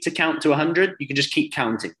think to count to 100. You can just keep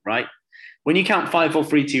counting, right? When you count 5, 4,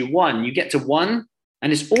 3, 2, 1, you get to 1,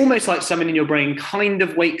 and it's almost like something in your brain kind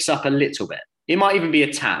of wakes up a little bit. It might even be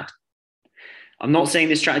a tad. I'm not saying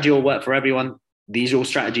this strategy will work for everyone. These all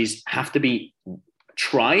strategies have to be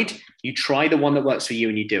tried. You try the one that works for you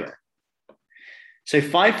and you do it. So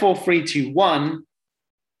 5, 4, 3, 2, 1,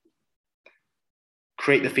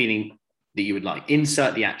 create the feeling that you would like.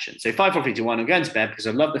 Insert the action. So 5, 4, 3, 2, 1, I'm going to bed because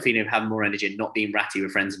I love the feeling of having more energy and not being ratty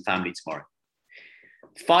with friends and family tomorrow.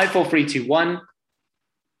 5, 4, 3, 2, 1,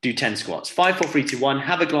 do 10 squats. 5, 4, 3, 2, 1,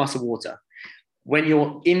 have a glass of water. When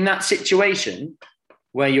you're in that situation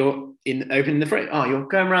where you're opening the fridge, you're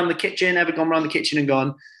going around the kitchen, ever gone around the kitchen and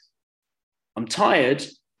gone, I'm tired,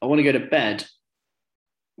 I want to go to bed,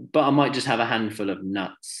 but I might just have a handful of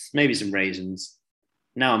nuts, maybe some raisins.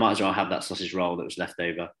 Now I might as well have that sausage roll that was left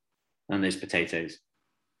over and those potatoes.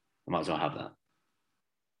 I might as well have that.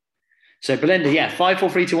 So Belinda, 5, 4,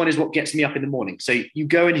 3, 2, 1 is what gets me up in the morning. So you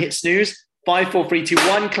go and hit snooze, 5, 4, 3, 2,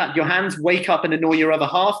 1, clap your hands, wake up and annoy your other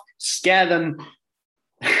half, scare them.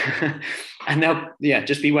 And they'll,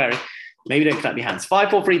 just be wary. Maybe don't clap your hands. 5,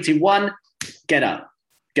 4, 3, 2, 1, get up,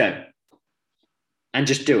 go. And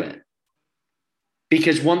just do it.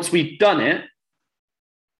 Because once we've done it,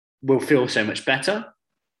 we'll feel so much better.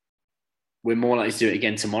 We're more likely to do it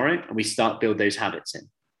again tomorrow, and we start build those habits in.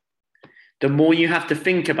 The more you have to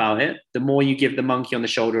think about it, the more you give the monkey on the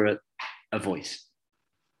shoulder a voice.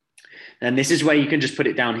 And this is where you can just put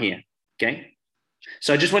it down here, okay?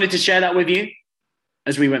 So I just wanted to share that with you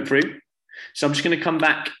as we went through. So I'm just going to come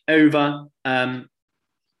back over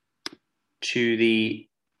to the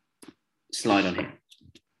slide on here.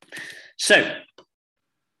 So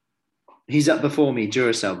he's up before me,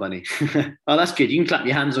 Duracell bunny. Oh, that's good. You can clap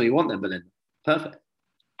your hands all you want then, Belinda. Perfect.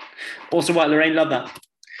 Also, White Lorraine, love that.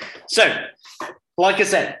 So, like I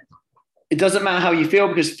said, it doesn't matter how you feel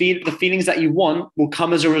because the feelings that you want will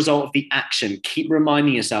come as a result of the action. Keep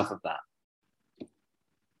reminding yourself of that.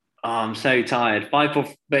 Oh, I'm so tired. 5, 4,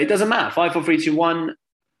 but it doesn't matter. 5, 4, 3, 2, 1.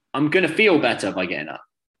 I'm going to feel better by getting up.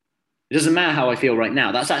 It doesn't matter how I feel right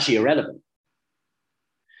now. That's actually irrelevant.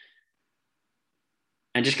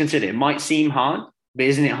 And just consider, it might seem hard, but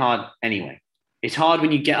isn't it hard anyway? It's hard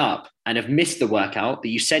when you get up and have missed the workout that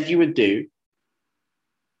you said you would do.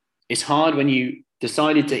 It's hard when you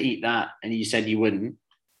decided to eat that and you said you wouldn't.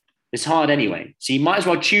 It's hard anyway. So you might as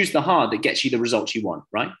well choose the hard that gets you the results you want,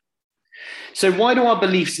 right? So why do our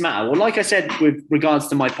beliefs matter? Well, like I said, with regards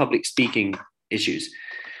to my public speaking issues,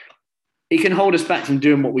 it can hold us back from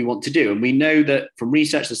doing what we want to do. And we know that from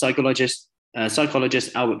research, the psychologist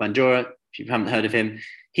Albert Bandura, if you haven't heard of him,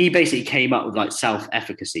 he basically came up with like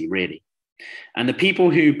self-efficacy, really. And the people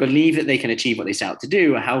who believe that they can achieve what they set out to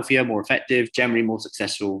do are healthier, more effective, generally more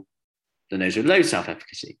successful than those with low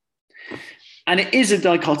self-efficacy. And it is a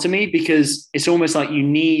dichotomy because it's almost like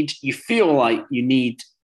you feel like you need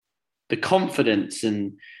the confidence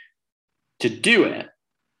and to do it,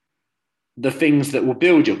 the things that will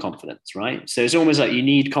build your confidence, right? So it's almost like you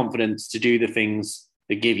need confidence to do the things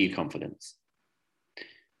that give you confidence.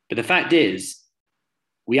 But the fact is,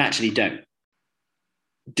 we actually don't.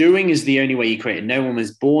 Doing is the only way you create it. No one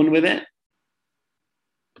was born with it.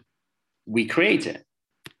 We create it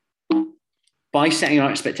by setting our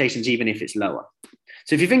expectations, even if it's lower.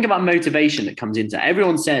 So if you think about motivation that comes into it,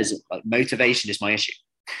 everyone says like, motivation is my issue.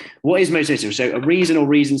 What is motivation? So a reason or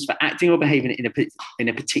reasons for acting or behaving in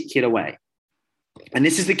a particular way. And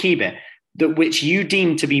this is the key bit, that which you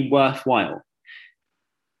deem to be worthwhile.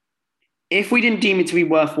 If we didn't deem it to be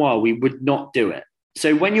worthwhile, we would not do it.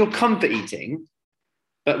 So when you're comfort eating,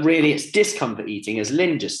 but really it's discomfort eating, as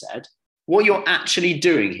Lynn just said, what you're actually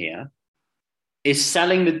doing here is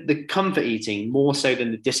selling the comfort eating more so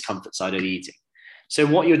than the discomfort side of the eating. So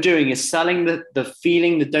what you're doing is selling the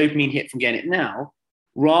feeling, the dopamine hit from getting it now,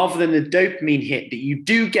 rather than the dopamine hit that you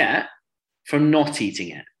do get from not eating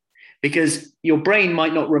it. Because your brain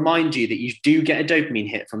might not remind you that you do get a dopamine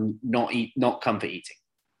hit from not comfort eating.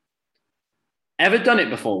 Ever done it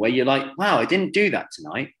before where you're like, wow, I didn't do that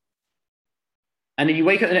tonight? And then you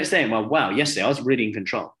wake up the next day and, well, wow, yesterday I was really in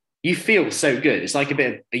control. You feel so good. It's like a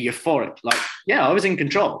bit of a euphoric, like, yeah, I was in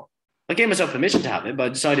control. I gave myself permission to have it, but I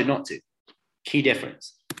decided not to. Key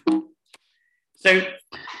difference. So,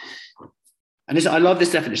 and this, I love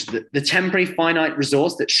this definition, the temporary finite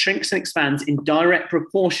resource that shrinks and expands in direct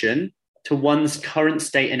proportion to one's current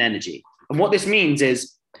state and energy. And what this means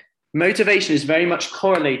is motivation is very much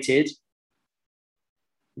correlated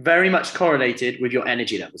with your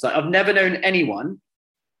energy levels. Like I've never known anyone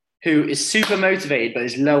who is super motivated but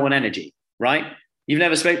is low on energy, right? You've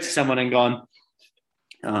never spoke to someone and gone,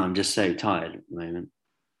 oh, I'm just so tired at the moment.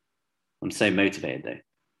 I'm so motivated though.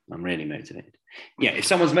 I'm really motivated. Yeah, if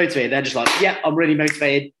someone's motivated, they're just like, yeah, I'm really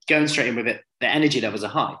motivated, going straight in with it. Their energy levels are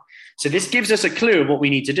high. So this gives us a clue of what we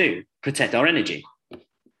need to do, protect our energy.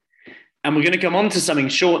 And we're going to come on to something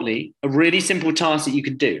shortly, a really simple task that you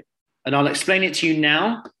could do. And I'll explain it to you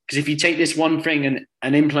now, because if you take this one thing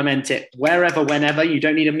and implement it wherever, whenever, you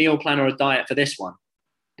don't need a meal plan or a diet for this one.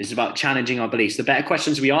 This is about challenging our beliefs. The better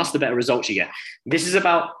questions we ask, the better results you get. This is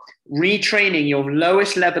about retraining your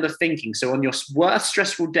lowest level of thinking. So on your worst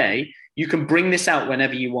stressful day, you can bring this out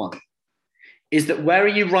whenever you want. Is that where are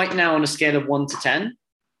you right now on a scale of 1 to 10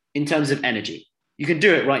 in terms of energy? You can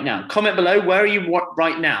do it right now. Comment below, where are you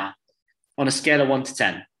right now on a scale of 1 to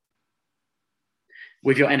 10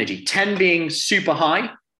 with your energy? 10 being super high,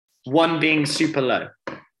 1 being super low.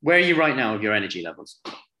 Where are you right now with your energy levels?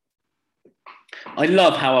 I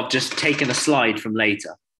love how I've just taken a slide from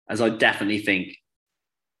later, as I definitely think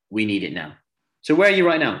we need it now. So where are you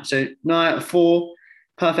right now? So 9 out of 4,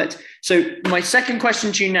 perfect. So my second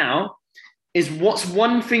question to you now is, what's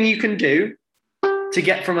one thing you can do to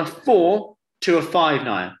get from a 4 to a 5,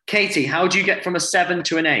 Naya? Katie, how do you get from a 7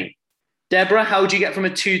 to an 8? Deborah, how do you get from a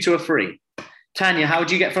 2 to a 3? Tanya, how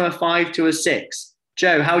do you get from a 5 to a 6?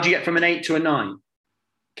 Joe, how do you get from an 8 to a 9?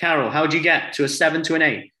 Carol, how do you get to a 7 to an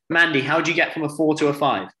 8? Mandy, how do you get from a 4 to a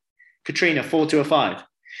 5? Katrina, 4 to a 5.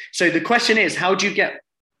 So the question is, how do you get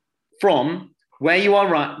from where you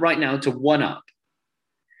are right now to 1 up?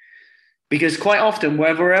 Because quite often,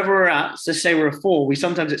 wherever we're at, so say we're a 4, we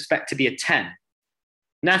sometimes expect to be a 10.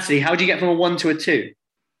 Natalie, how do you get from a 1 to a 2?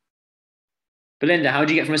 Belinda, how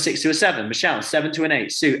do you get from a 6 to a 7? Michelle, 7 to an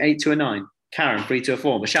 8. Sue, 8 to a 9. Karen, 3 to a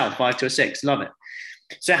 4. Michelle, 5 to a 6. Love it.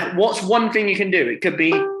 So what's one thing you can do? It could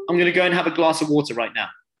be, I'm going to go and have a glass of water right now.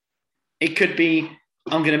 It could be,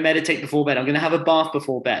 I'm going to meditate before bed. I'm going to have a bath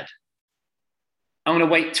before bed. I'm going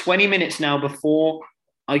to wait 20 minutes now before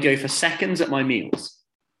I go for seconds at my meals.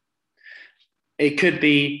 It could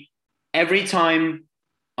be every time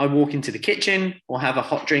I walk into the kitchen or have a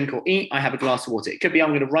hot drink or eat, I have a glass of water. It could be I'm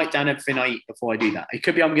going to write down everything I eat before I do that. It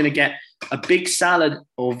could be I'm going to get a big salad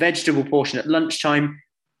or vegetable portion at lunchtime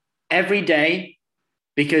every day,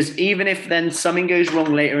 because even if then something goes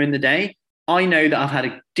wrong later in the day, I know that I've had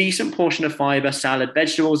a decent portion of fiber, salad,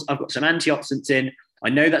 vegetables. I've got some antioxidants in. I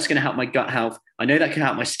know that's going to help my gut health. I know that can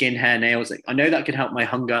help my skin, hair, nails. I know that could help my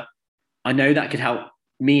hunger. I know that could help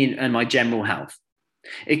me and my general health.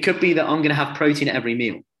 It could be that I'm going to have protein at every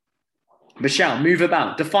meal. Michelle, move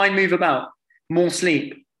about. Define move about. More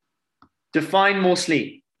sleep. Define more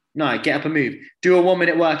sleep. No, get up and move. Do a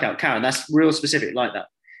 1-minute workout. Karen, that's real specific, like that.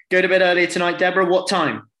 Go to bed earlier tonight. Deborah, what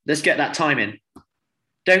time? Let's get that time in.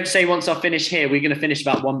 Don't say once I finish here, we're going to finish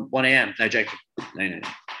about 1 a.m. No, joking. No.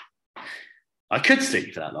 I could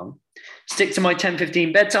sleep for that long. Stick to my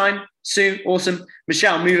 10:15 bedtime. Sue, awesome.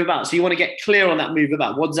 Michelle, move about. So you want to get clear on that move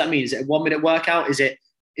about. What does that mean? Is it a 1-minute workout? Is it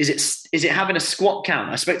having a squat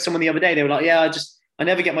count? I spoke to someone the other day. They were like, yeah, I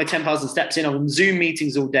never get my 10,000 steps in. I'm on Zoom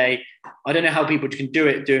meetings all day. I don't know how people can do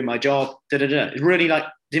it doing my job. It's really like,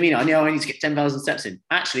 Damina, I know I need to get 10,000 steps in.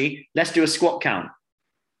 Actually, let's do a squat count.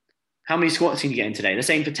 How many squats can you get in today? Let's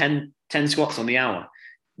aim for 10 squats on the hour.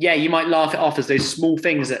 Yeah, you might laugh it off as those small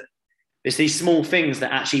things that it's these small things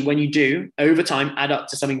that actually, when you do over time, add up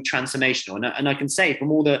to something transformational. And I can say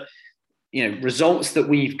from all the results that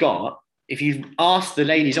we've got, if you ask the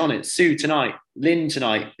ladies on it, Sue tonight, Lynn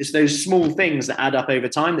tonight, it's those small things that add up over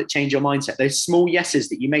time that change your mindset. Those small yeses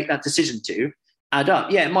that you make that decision to add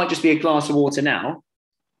up. Yeah, it might just be a glass of water now,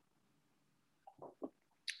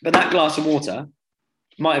 but that glass of water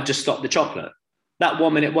might have just stopped the chocolate. That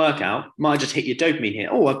 1-minute workout might have just hit your dopamine hit.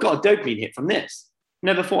 Oh, I've got a dopamine hit from this.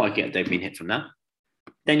 Never thought I'd get a dopamine hit from that.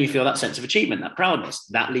 Then you feel that sense of achievement, that proudness.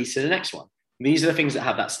 That leads to the next one. These are the things that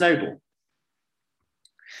have that snowball.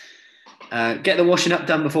 Get the washing up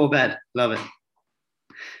done before bed. Love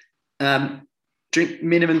it. Drink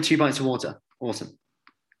minimum 2 pints of water. Awesome.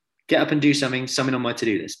 Get up and do something on my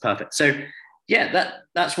to-do list. Perfect. So yeah,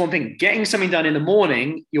 that's one thing. Getting something done in the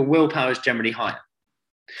morning, your willpower is generally higher.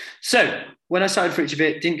 So when I started Fruits of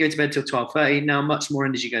It, didn't go to bed till 12:30. Now much more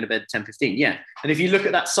energy going to bed at 10:15. Yeah. And if you look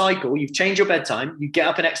at that cycle, you've changed your bedtime, you get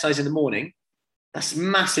up and exercise in the morning. That's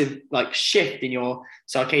massive shift in your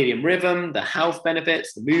circadian rhythm, the health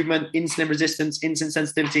benefits, the movement, insulin resistance, insulin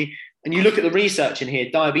sensitivity. And you look at the research in here,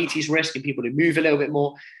 diabetes risk in people who move a little bit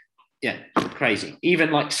more. Yeah, crazy.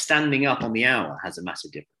 Even standing up on the hour has a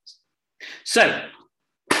massive difference. So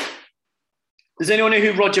does anyone know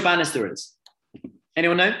who Roger Bannister is?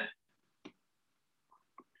 Anyone know?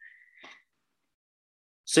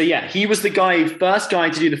 So yeah, he was the first guy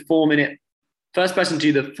to do the 4-minute, first person to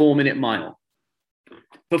do the 4-minute mile.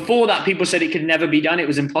 Before that, people said it could never be done. It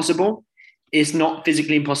was impossible. It's not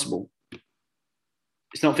physically impossible.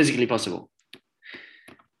 It's not physically possible.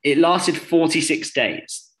 It lasted 46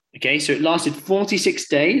 days. Okay, so it lasted 46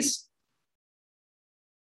 days.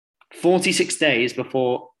 46 days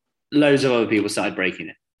before loads of other people started breaking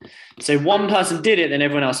it. So one person did it, then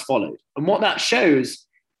everyone else followed. And what that shows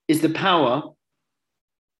is the power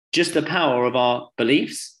of our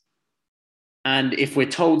beliefs. And if we're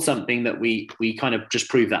told something that we kind of just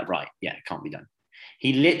prove that right, yeah, it can't be done.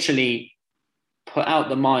 He literally put out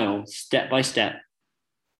the mile step by step,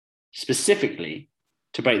 specifically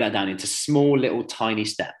to break that down into small, little, tiny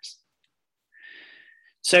steps.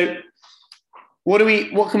 So what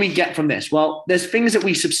can we get from this? Well, there's things that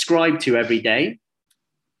we subscribe to every day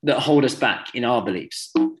that hold us back in our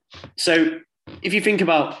beliefs. So if you think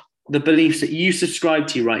about the beliefs that you subscribe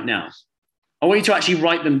to right now, I want you to actually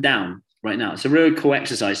write them down right now. It's a really cool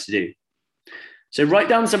exercise to do. So write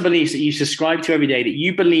down some beliefs that you subscribe to every day that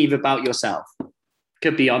you believe about yourself.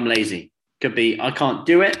 Could be I'm lazy. Could be I can't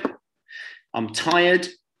do it. I'm tired.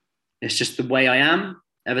 It's just the way I am.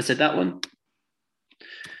 Ever said that one?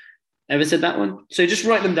 Ever said that one? So just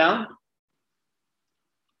write them down.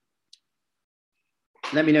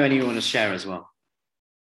 Let me know any you want to share as well.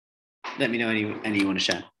 Let me know any you want to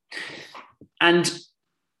share. And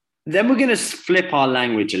then we're going to flip our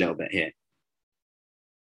language a little bit here.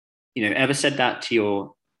 You know, ever said that to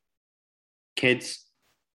your kids?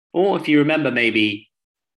 Or if you remember maybe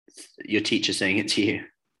your teacher saying it to you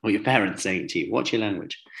or your parents saying it to you, what's your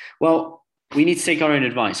language? Well, we need to take our own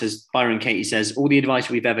advice. As Byron Katie says, all the advice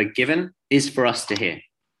we've ever given is for us to hear.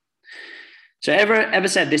 So ever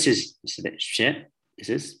said this is a bit shit? This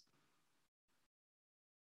is.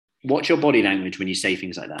 Watch your body language when you say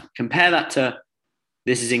things like that. Compare that to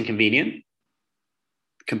this is inconvenient.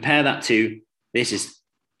 Compare that to this is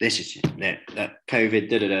that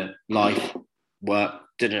COVID, life, work,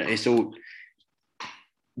 it's all.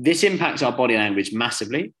 This impacts our body language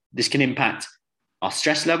massively. This can impact our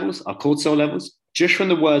stress levels, our cortisol levels, just from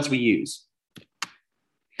the words we use.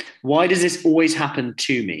 Why does this always happen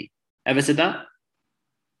to me? Ever said that?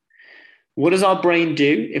 What does our brain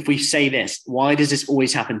do if we say this? Why does this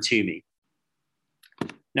always happen to me?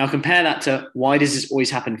 Now compare that to why does this always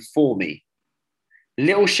happen for me?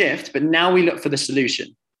 Little shift, but now we look for the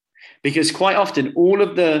solution. Because quite often all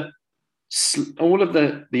of the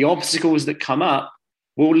obstacles that come up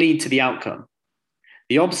will lead to the outcome.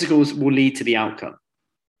 The obstacles will lead to the outcome.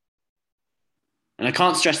 And I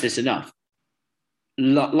can't stress this enough.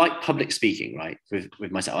 Like public speaking, right,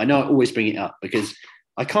 with myself. I know I always bring it up because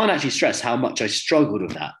I can't actually stress how much I struggled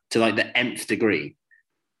with that to like the nth degree.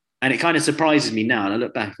 And it kind of surprises me now. And I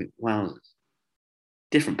look back and think, wow,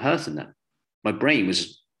 different person now. My brain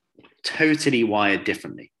was totally wired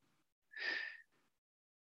differently.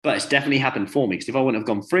 But it's definitely happened for me because if I wouldn't have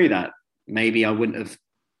gone through that, maybe I wouldn't have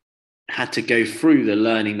had to go through the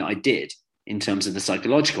learning that I did in terms of the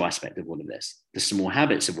psychological aspect of all of this, the small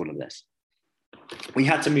habits of all of this. We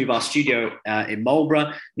had to move our studio in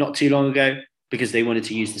Marlborough not too long ago because they wanted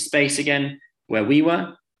to use the space again where we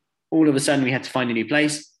were. All of a sudden, we had to find a new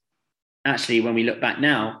place. Actually, when we look back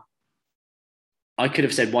now, I could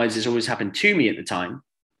have said, why does this always happen to me at the time?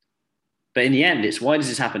 But in the end, it's why does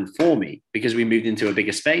this happen for me? Because we moved into a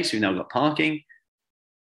bigger space. We've now got parking.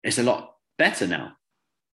 It's a lot better now.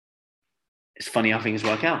 It's funny how things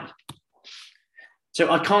work out. So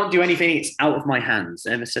I can't do anything. It's out of my hands.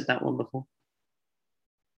 Ever said that one before?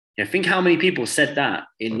 Yeah, think how many people said that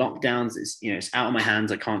in lockdowns. It's out of my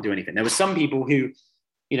hands. I can't do anything. There were some people who,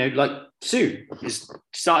 like Sue,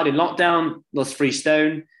 started in lockdown, lost 3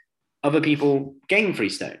 stone. Other people gained 3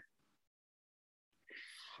 stone.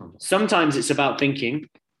 Sometimes it's about thinking,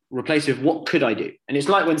 replace with what could I do? And it's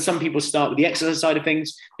like when some people start with the exercise side of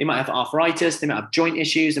things, they might have arthritis, they might have joint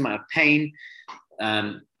issues, they might have pain,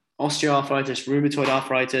 osteoarthritis, rheumatoid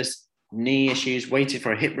arthritis, knee issues, waited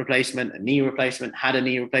for a hip replacement, a knee replacement, had a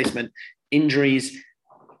knee replacement, injuries.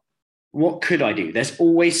 What could I do? There's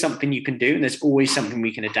always something you can do, and there's always something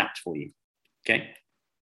we can adapt for you. Okay.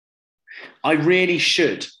 I really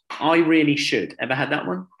should. Ever had that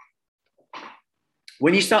one?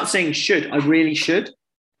 When you start saying should, I really should,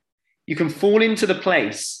 you can fall into the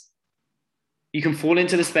place. You can fall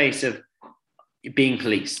into the space of being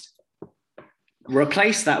policed.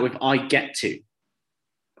 Replace that with I get to.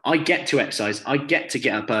 I get to exercise. I get to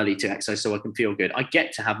get up early to exercise so I can feel good. I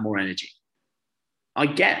get to have more energy. I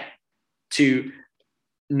get to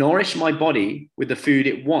nourish my body with the food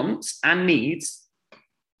it wants and needs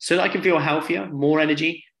so that I can feel healthier, more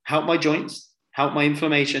energy, help my joints, help my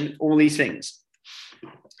inflammation, all these things.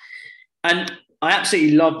 And I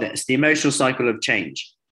absolutely love this, the emotional cycle of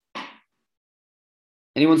change.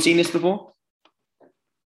 Anyone seen this before?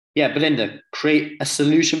 Yeah, Belinda, create a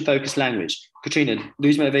solution-focused language. Katrina,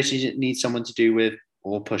 lose motivation needs someone to do with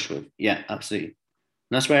or push with. Yeah, absolutely.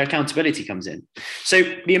 that's where accountability comes in. So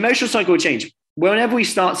the emotional cycle will change. Whenever we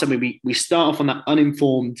start something, we start off on that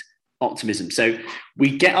uninformed optimism. So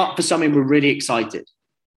we get up for something, we're really excited.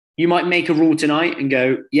 You might make a rule tonight and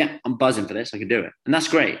go, yeah, I'm buzzing for this. I can do it. And that's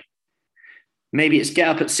great. Maybe it's get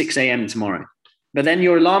up at 6 a.m. tomorrow. But then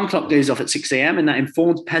your alarm clock goes off at 6 a.m. and that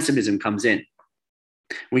informed pessimism comes in.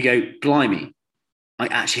 We go, blimey, I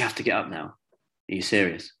actually have to get up now. Are you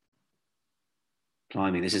serious?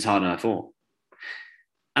 Blimey, this is harder than I thought.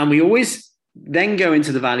 And we always then go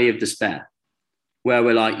into the valley of despair, where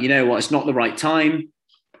we're like, you know what, it's not the right time.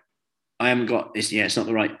 I haven't got this. Yeah, it's not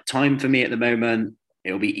the right time for me at the moment.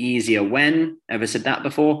 It'll be easier when. Ever said that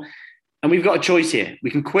before? And we've got a choice here.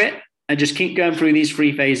 We can quit and just keep going through these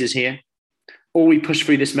 3 phases here, or we push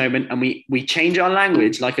through this moment and we change our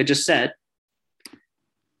language, like I just said.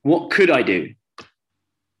 What could I do?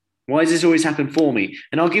 Why does this always happen for me?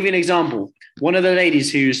 And I'll give you an example. One of the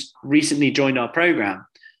ladies who's recently joined our program,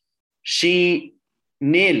 she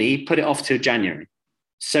nearly put it off to January.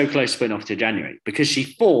 So close to putting off to January because she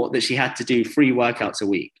thought that she had to do 3 workouts a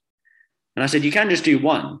week. And I said, you can just do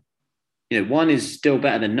 1. You know, 1 is still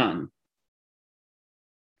better than none.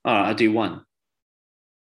 All right, I'll do 1.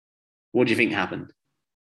 What do you think happened?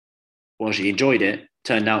 Well, she enjoyed it.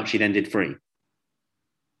 Turned out she then did 3.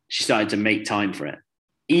 She started to make time for it.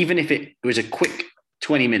 Even if it was a quick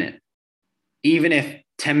 20-minute, even if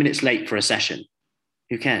 10 minutes late for a session,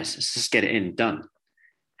 who cares? Let's just get it in, done.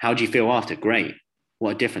 How do you feel after? Great.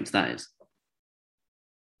 What a difference that is.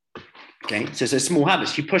 Okay, so it's a small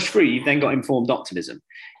habit. You push through, you've then got informed optimism.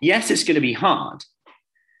 Yes, it's going to be hard.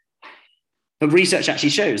 But research actually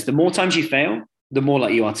shows the more times you fail, the more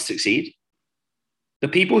likely you are to succeed. The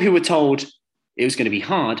people who were told it was going to be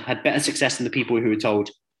hard had better success than the people who were told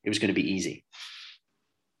it was going to be easy.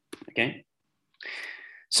 Okay.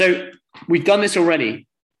 So we've done this already.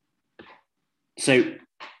 So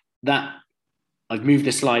that I've moved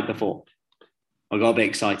the slide before. I got a bit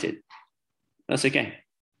excited. That's okay.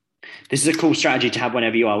 This is a cool strategy to have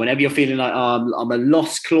whenever you are. Whenever you're feeling like, oh, I'm a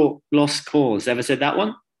lost cause. Ever said that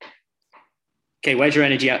one? Okay, where's your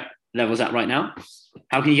energy levels at right now?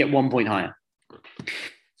 How can you get 1 point higher?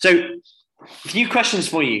 So a few questions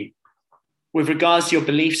for you with regards to your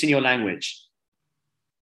beliefs in your language.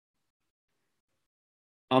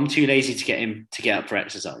 I'm too lazy to get up for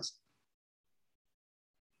exercise.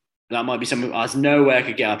 That might be something. There's no way I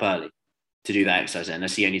could get up early to do that exercise, and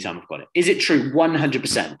that's the only time I've got it. Is it true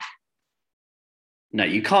 100%? No,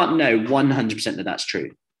 you can't know 100% that that's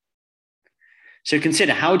true. So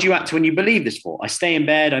consider, how do you act when you believe this thought? I stay in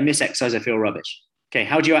bed, I miss exercise, I feel rubbish. Okay,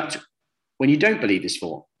 how do you act when you don't believe this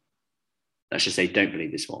thought? Let's just say don't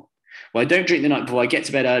believe this thought. Well, I don't drink the night before, I get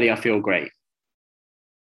to bed early, I feel great.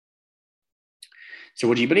 So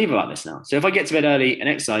what do you believe about this now? So if I get to bed early and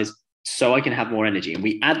exercise, so I can have more energy, and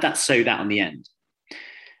we add that so that on the end.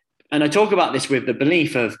 And I talk about this with the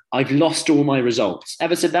belief of I've lost all my results.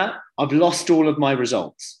 Ever said that? I've lost all of my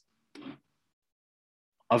results.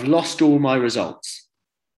 I've lost all my results.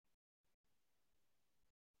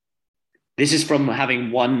 This is from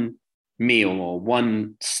having 1 meal or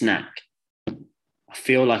 1 snack. I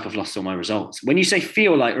feel like I've lost all my results. When you say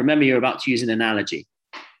feel like, remember you're about to use an analogy.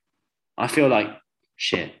 I feel like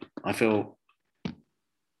shit. I feel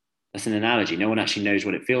that's an analogy. No one actually knows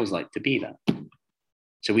what it feels like to be that.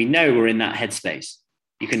 So we know we're in that headspace.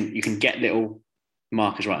 You can get little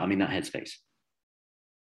markers, right? I'm in that headspace.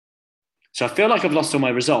 So I feel like I've lost all my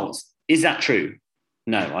results. Is that true?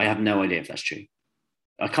 No, I have no idea if that's true.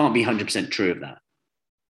 I can't be 100% true of that.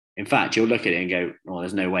 In fact, you'll look at it and go, oh,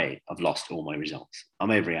 there's no way I've lost all my results. I'm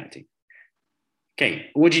overreacting. Okay,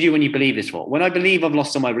 what do you do when you believe this for? When I believe I've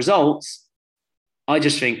lost all my results, I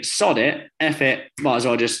just think, sod it, F it, might as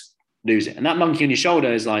well just lose it. And that monkey on your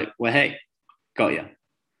shoulder is like, well, hey, got you.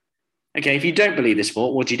 Okay, if you don't believe this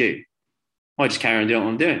thought, what do you do? Well, I just carry on doing what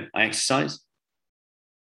I'm doing. I exercise.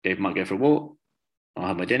 Dave might go for a walk. I'll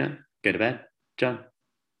have my dinner, go to bed, done.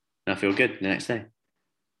 And I feel good the next day.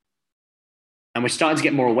 And we're starting to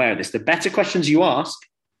get more aware of this. The better questions you ask,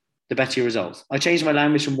 the better your results. I changed my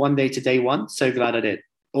language from 1 day to day 1. So glad I did.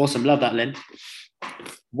 Awesome. Love that, Lynn.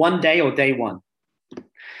 1 day or day 1.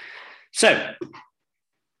 So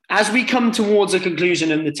as we come towards a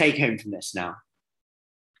conclusion and the take home from this now,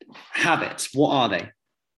 habits, what are they?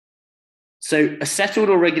 So a settled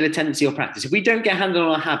or regular tendency or practice. If we don't get a handle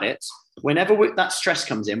on our habits, whenever that stress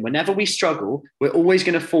comes in, whenever we struggle, we're always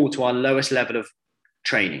going to fall to our lowest level of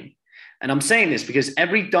training. And I'm saying this because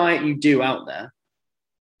every diet you do out there,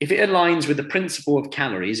 if it aligns with the principle of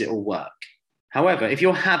calories, it will work. However, if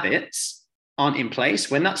your habits aren't in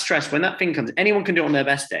place, when that stress, when that thing comes, anyone can do it on their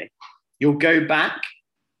best day. You'll go back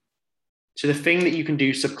So the thing that you can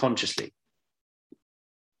do subconsciously,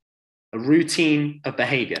 a routine of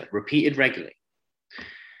behavior repeated regularly.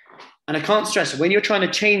 And I can't stress when you're trying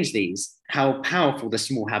to change these, how powerful the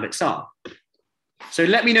small habits are. So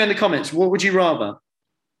let me know in the comments, what would you rather?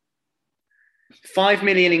 5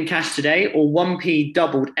 million in cash today or 1p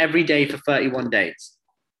doubled every day for 31 days?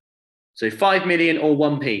 So 5 million or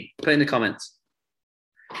 1p, put in the comments.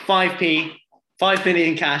 5p, 5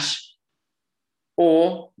 million cash,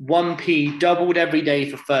 or 1p doubled every day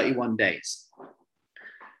for 31 days.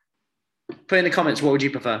 Put in the comments, what would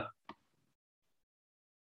you prefer?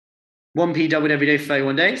 1p doubled every day for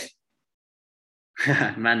 31 days?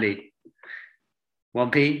 Mandy.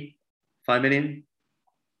 1p, 5 million?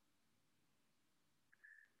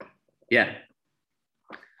 Yeah.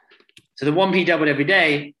 So the 1p doubled every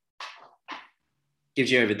day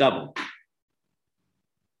gives you over double.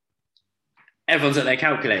 Everyone's at their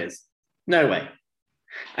calculators. No way.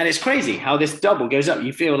 And it's crazy how this double goes up.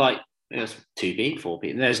 You feel like it's 2p,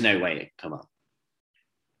 4p. There's no way it can come up.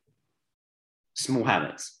 Small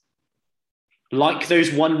habits. Like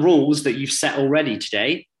those one rules that you've set already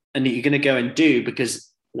today and that you're going to go and do, because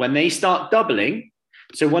when they start doubling,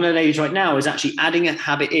 so one of the ladies right now is actually adding a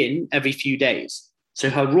habit in every few days. So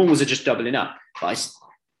her rules are just doubling up. But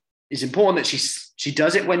it's important that she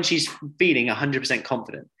does it when she's feeling 100%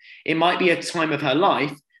 confident. It might be a time of her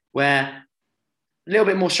life where a little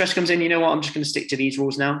bit more stress comes in. You know what? I'm just going to stick to these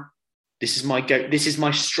rules now. This is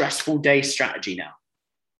my stressful day strategy now.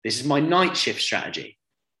 This is my night shift strategy.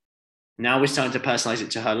 Now it's time to personalize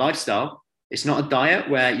it to her lifestyle. It's not a diet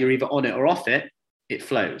where you're either on it or off it. It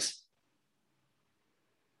flows.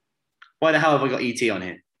 Why the hell have I got ET on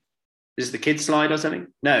here? Is it the kids slide or something?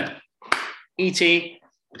 No. ET.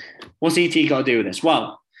 What's ET got to do with this?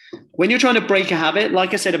 Well, when you're trying to break a habit,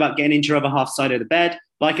 like I said about getting into your other half side of the bed,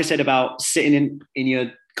 like I said about sitting in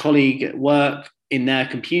your colleague at work in their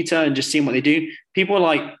computer and just seeing what they do, people are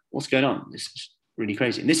like, what's going on? This is really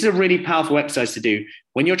crazy. And this is a really powerful exercise to do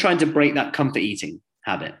when you're trying to break that comfort eating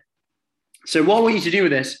habit. So what I want you to do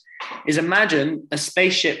with this is imagine a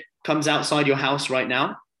spaceship comes outside your house right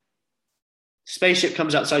now. Spaceship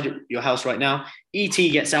comes outside your house right now. ET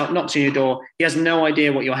gets out, knocks on your door. He has no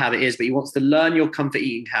idea what your habit is, but he wants to learn your comfort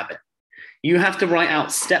eating habit. You have to write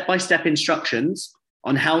out step-by-step instructions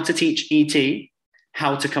on how to teach ET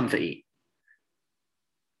how to comfort eat.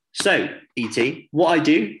 So, ET, what I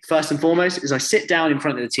do first and foremost is I sit down in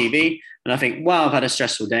front of the TV and I think, wow, I've had a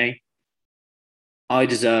stressful day. I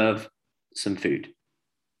deserve some food.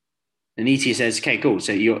 And ET says, okay, cool.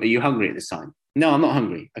 So are you hungry at this time? No, I'm not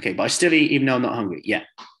hungry. Okay, but I still eat even though I'm not hungry. Yeah,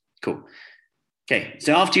 cool. Okay,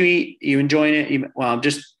 so after you eat, you enjoying it? Well, I'm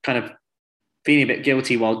just kind of feeling a bit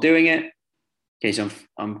guilty while doing it. Okay, so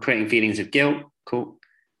I'm creating feelings of guilt. Cool.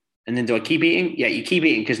 And then do I keep eating? Yeah, you keep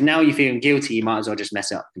eating because now you're feeling guilty. You might as well just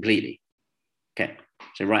mess it up completely. Okay,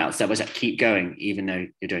 so write out step by step, keep going even though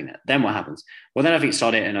you're doing that. Then what happens? Well, then I think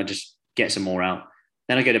sod it and I just get some more out.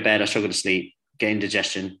 Then I go to bed, I struggle to sleep, get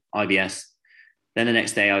indigestion, IBS. Then the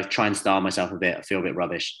next day I try and starve myself a bit. I feel a bit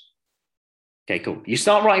rubbish. Okay, cool. You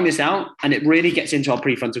start writing this out and it really gets into our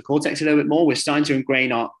prefrontal cortex a little bit more. We're starting to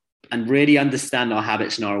ingrain and really understand our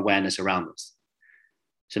habits and our awareness around us.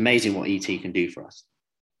 It's amazing what ET can do for us.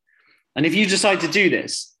 And if you decide to do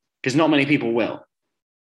this, because not many people will,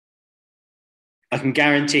 I can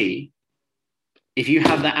guarantee if you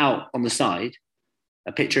have that out on the side,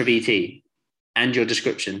 a picture of ET and your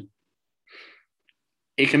description,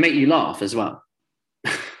 it can make you laugh as well,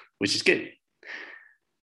 which is good.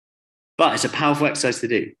 But it's a powerful exercise to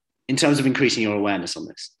do in terms of increasing your awareness on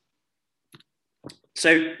this.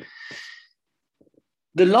 So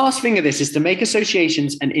the last thing of this is to make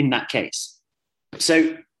associations and in that case.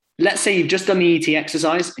 So let's say you've just done the ET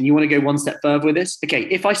exercise and you want to go one step further with this. Okay,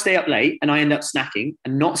 if I stay up late and I end up snacking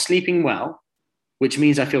and not sleeping well, which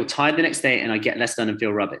means I feel tired the next day and I get less done and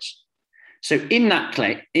feel rubbish. So in that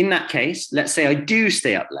case, let's say I do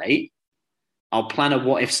stay up late, I'll plan a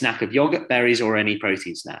what if snack of yogurt, berries, or any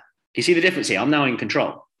protein snack. You see the difference here? I'm now in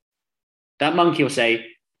control. That monkey will say,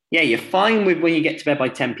 yeah, you're fine with when you get to bed by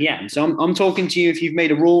 10 p.m. So I'm talking to you. If you've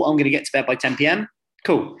made a rule, I'm going to get to bed by 10 p.m.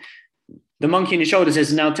 Cool. The monkey on your shoulder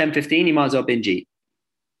says, now 10:15, you might as well binge eat.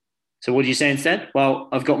 So what do you say instead? Well,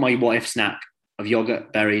 I've got my what if snack of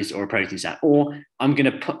yogurt, berries, or a protein snack. Or I'm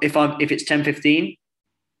going to put, if it's 10:15,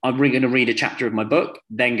 I'm going to read a chapter of my book,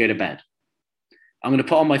 then go to bed. I'm going to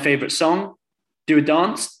put on my favorite song, do a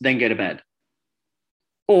dance, then go to bed.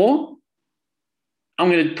 Or I'm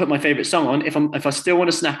going to put my favorite song on. If I still want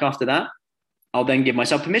to snack after that, I'll then give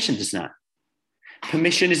myself permission to snack.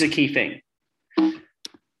 Permission is a key thing.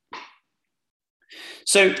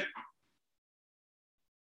 So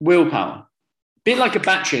willpower, a bit like a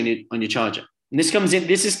battery on your charger. And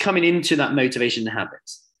this is coming into that motivation and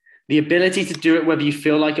habits. The ability to do it whether you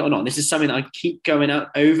feel like it or not. This is something I keep going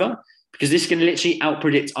over because this can literally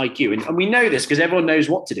outpredict IQ. And we know this because everyone knows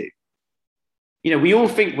what to do. You know, we all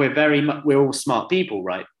think we're all smart people,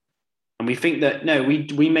 right? And we think that, no,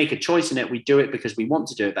 we make a choice in it. We do it because we want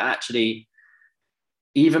to do it. But actually,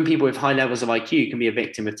 even people with high levels of IQ can be a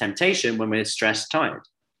victim of temptation when we're stressed, tired.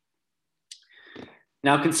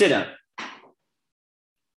 Now consider,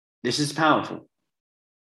 this is powerful.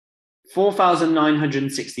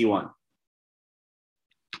 4,961.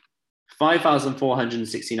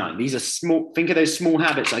 5,469. These are small. Think of those small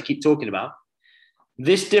habits I keep talking about.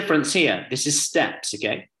 This difference here, this is steps,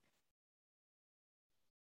 okay?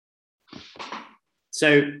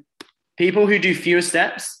 So people who do fewer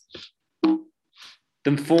steps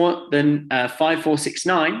than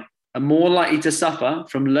 5,469 are more likely to suffer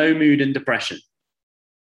from low mood and depression.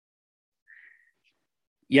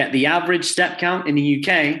 Yet the average step count in the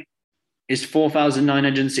UK is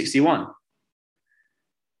 4,961.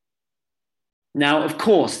 Now, of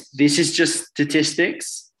course, this is just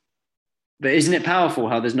statistics, but isn't it powerful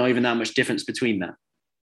how there's not even that much difference between that?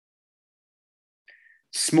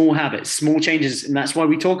 Small habits, small changes, and that's why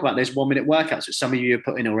we talk about those 1-minute workouts, which some of you have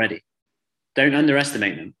put in already. Don't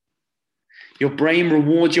underestimate them. Your brain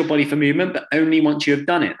rewards your body for movement, but only once you have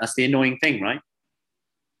done it. That's the annoying thing, right?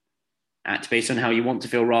 Act based on how you want to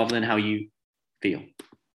feel rather than how you feel.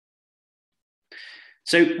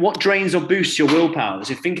 So what drains or boosts your willpower?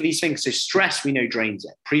 So think of these things. So stress, we know, drains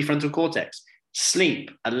it. Prefrontal cortex.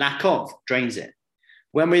 Sleep, a lack of, drains it.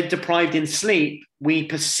 When we're deprived in sleep, we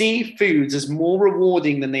perceive foods as more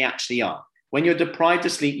rewarding than they actually are. When you're deprived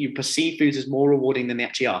of sleep, you perceive foods as more rewarding than they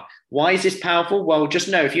actually are. Why is this powerful? Well, just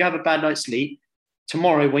know if you have a bad night's sleep,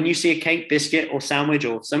 tomorrow when you see a cake, biscuit, or sandwich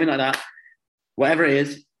or something like that, whatever it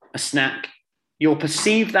is, a snack, you'll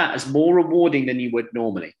perceive that as more rewarding than you would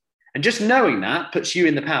normally. And just knowing that puts you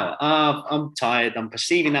in the power. I'm tired. I'm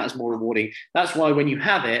perceiving that as more rewarding. That's why when you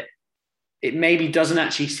have it, it maybe doesn't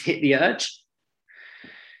actually hit the urge.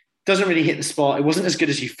 Doesn't really hit the spot. It wasn't as good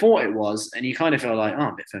as you thought it was. And you kind of feel like,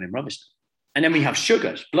 I'm a bit feeling rubbish. And then we have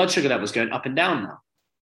sugars, blood sugar levels going up and down now.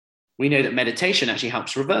 We know that meditation actually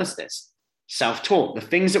helps reverse this. Self-talk, the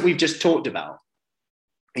things that we've just talked about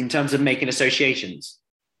in terms of making associations.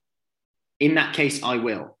 In that case, I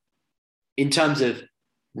will. In terms of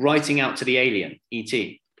writing out to the alien, ET.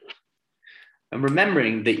 And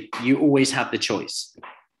remembering that you always have the choice.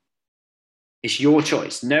 It's your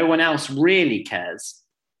choice. No one else really cares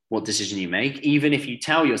what decision you make. Even if you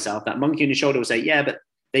tell yourself, that monkey on your shoulder will say, yeah, but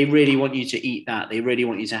they really want you to eat that. They really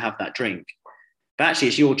want you to have that drink. But actually,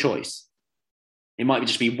 it's your choice. It might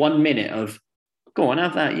just be 1 minute of, go on,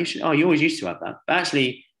 have that. You should. Oh, you always used to have that. But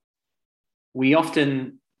actually, we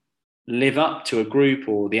often live up to a group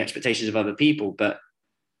or the expectations of other people, but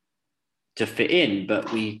to fit in,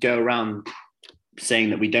 but we go around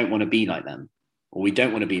saying that we don't want to be like them or we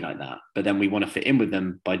don't want to be like that, but then we want to fit in with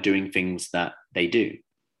them by doing things that they do.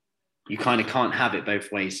 You kind of can't have it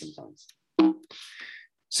both ways sometimes.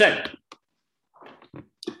 So,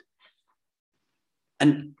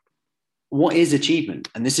 and what is achievement?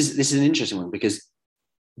 And this is an interesting one because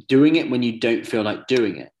doing it when you don't feel like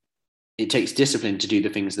doing it, it takes discipline to do the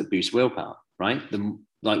things that boost willpower, right?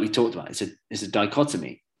 Like we talked about, it's a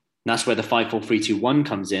dichotomy. And that's where the 5, 4, 3, 2, 1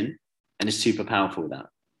 comes in and is super powerful with that.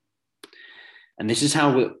 And this is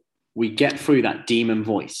how we get through that demon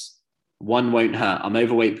voice. One won't hurt. I'm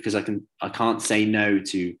overweight because I can't say no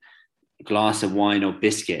to a glass of wine or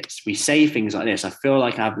biscuits. We say things like this. I feel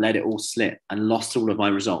like I've let it all slip and lost all of my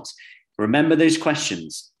results. Remember those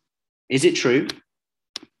questions. Is it true?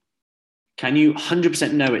 Can you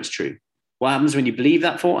 100% know it's true? What happens when you believe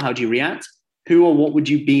that thought? How do you react? Who or what would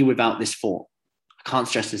you be without this thought? I can't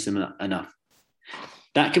stress this enough.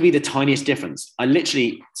 That could be the tiniest difference.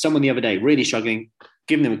 Someone the other day, really struggling,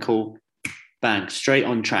 giving them a call, bang, straight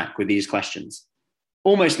on track with these questions,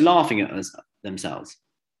 almost laughing at themselves.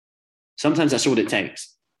 Sometimes that's all it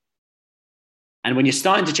takes. And when you're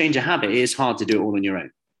starting to change a habit, it is hard to do it all on your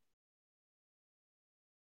own.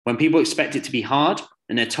 When people expect it to be hard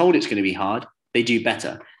and they're told it's going to be hard, they do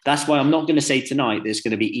better. That's why I'm not going to say tonight that it's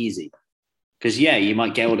going to be easy. Because, yeah, you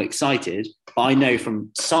might get all excited, but I know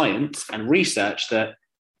from science and research that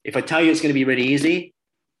if I tell you it's going to be really easy,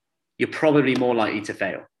 you're probably more likely to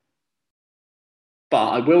fail. But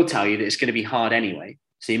I will tell you that it's going to be hard anyway.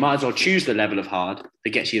 So you might as well choose the level of hard that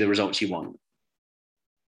gets you the results you want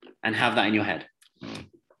and have that in your head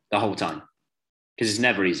the whole time because it's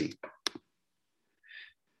never easy.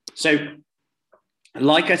 So,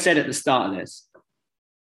 like I said at the start of this,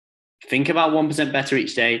 Think about 1% better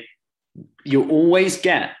each day. You'll always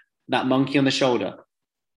get that monkey on the shoulder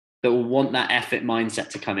that will want that effort mindset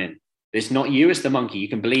to come in. It's not you, it's the monkey. You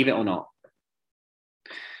can believe it or not.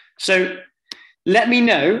 So let me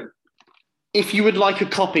know if you would like a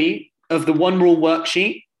copy of the One Rule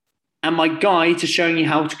worksheet and my guide to showing you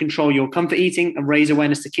how to control your comfort eating and raise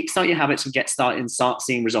awareness to kickstart your habits and get started and start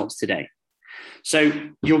seeing results today. So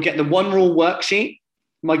you'll get the One Rule worksheet,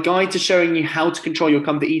 my guide to showing you how to control your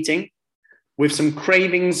comfort eating with some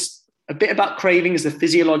cravings, a bit about cravings, the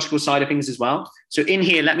physiological side of things as well. So in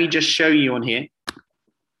here, let me just show you on here.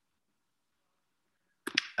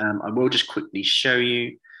 I will just quickly show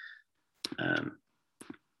you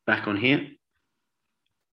back on here.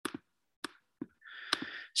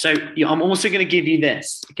 So I'm also going to give you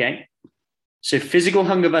this, okay? So physical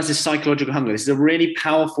hunger versus psychological hunger. This is a really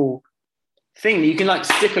powerful thing that you can like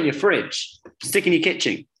stick on your fridge, stick in your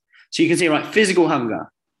kitchen. So you can see, right, physical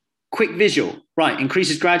hunger, quick visual, right,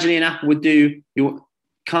 increases gradually. An apple would do. You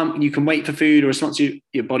can wait for food or response to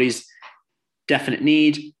your body's definite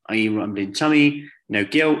need, i.e. rumbling tummy, no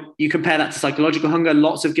guilt. You compare that to psychological hunger,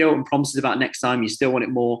 lots of guilt and promises about next time, you still want it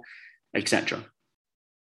more, etc.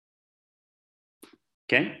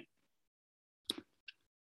 Okay.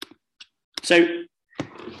 So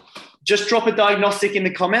just drop a diagnostic in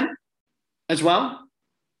the comment as well.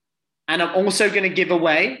 And I'm also going to give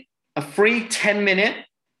away a free 10-minute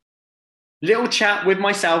little chat with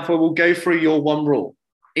myself where we'll go through your One Rule.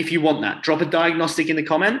 If you want that, drop a diagnostic in the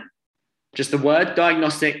comment, just the word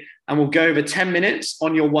diagnostic, and we'll go over 10 minutes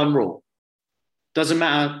on your One Rule. Doesn't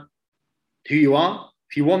matter who you are.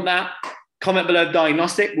 If you want that, comment below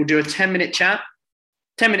diagnostic. We'll do a 10-minute chat.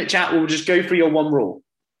 10-minute chat, we'll just go through your One Rule.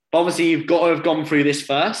 But obviously, you've got to have gone through this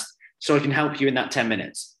first so I can help you in that 10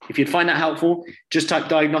 minutes. If you'd find that helpful, just type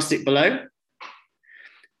diagnostic below,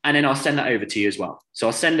 and then I'll send that over to you as well. So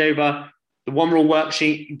I'll send over the One Rule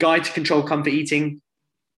worksheet, guide to control comfort eating,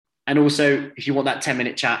 and also if you want that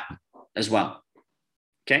 10-minute chat as well.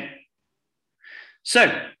 Okay?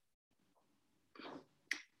 So,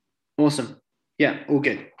 awesome. Yeah, all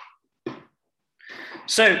good.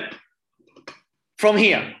 So, from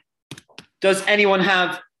here, does anyone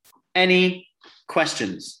have any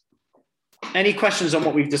questions? Any questions on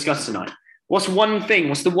what we've discussed tonight? What's the one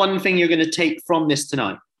thing you're going to take from this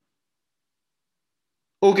tonight?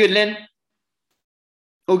 All good, Lynn?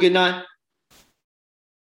 All good now?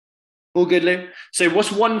 All good, Lou? So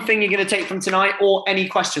what's one thing you're going to take from tonight, or any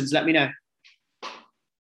questions? Let me know.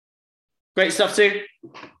 Great stuff, Sue.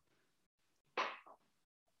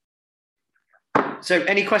 So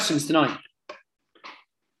any questions tonight?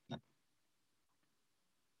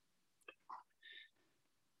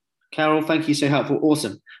 Carol, thank you, so helpful.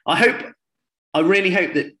 Awesome. I really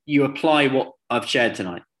hope that you apply what I've shared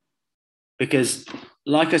tonight, because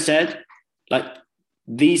like I said, like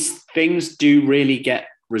these things do really get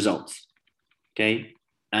results. Okay.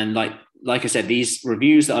 And like I said, these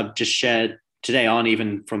reviews that I've just shared today aren't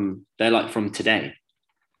even they're like from today,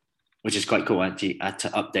 which is quite cool. I had to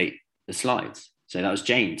update the slides. So that was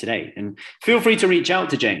Jane today. And feel free to reach out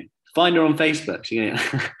to Jane, find her on Facebook,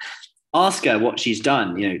 ask her what she's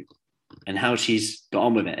done, and how she's got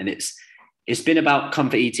on with it. And it's been about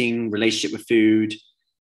comfort eating, relationship with food.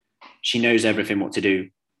 She knows everything what to do.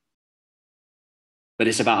 But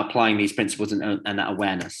it's about applying these principles and that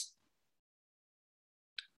awareness.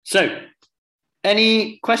 So,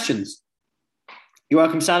 any questions? You're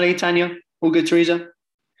welcome, Sally, Tanya. All good, Teresa.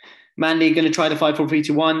 Mandy, going to try the 5, 4, 3,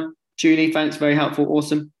 2, 1. Julie, thanks, very helpful,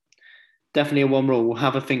 awesome. Definitely a One Rule. We'll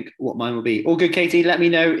have a think what mine will be. All good, Katie. Let me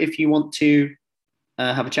know if you want to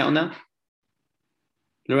have a chat on that.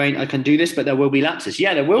 Lorraine, I can do this, but there will be lapses.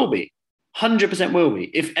 Yeah, there will be. 100% will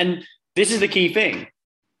be. And this is the key thing.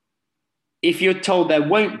 If you're told there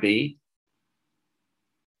won't be,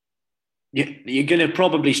 you're going to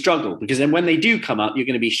probably struggle, because then when they do come up, you're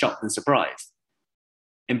going to be shocked and surprised.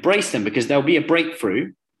 Embrace them, because there'll be a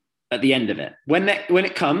breakthrough at the end of it. When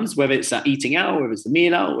it comes, whether it's that eating out, whether it's the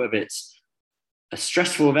meal out, whether it's a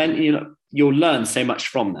stressful event, you'll learn so much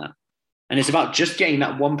from that. And it's about just getting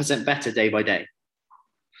that 1% better day by day.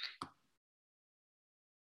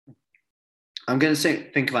 I'm going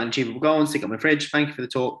to think about an achievable goal and stick up my fridge. Thank you for the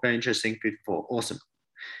talk. Very interesting. Food for thought. Awesome.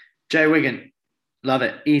 Joe Wigan. Love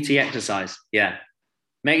it. ET exercise. Yeah.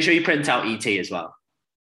 Make sure you print out ET as well.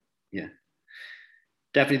 Yeah.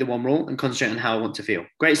 Definitely the One Rule, and concentrate on how I want to feel.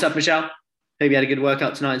 Great stuff, Michelle. Hope you had a good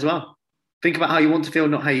workout tonight as well. Think about how you want to feel,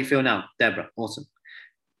 not how you feel now. Deborah. Awesome.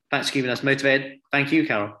 Thanks for keeping us motivated. Thank you,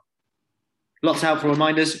 Carol. Lots of helpful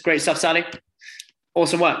reminders. Great stuff, Sally.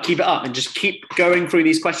 Awesome work. Keep it up and just keep going through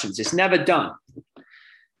these questions. It's never done.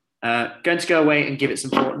 Going to go away and give it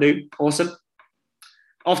some thought. Lou, awesome.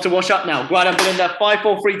 Off to wash up now. Guarda, Belinda, 5,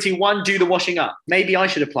 4, 3, 2, 1. Do the washing up. Maybe I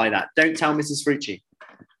should apply that. Don't tell Mrs. Frucci.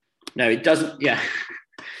 No, it doesn't. Yeah.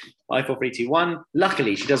 5, 4, 3, 2, 1.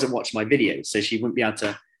 Luckily, she doesn't watch my videos, so she wouldn't be able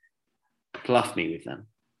to bluff me with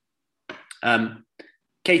them.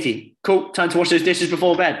 Katie, cool. Time to wash those dishes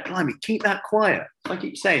before bed. Blimey, keep that quiet. I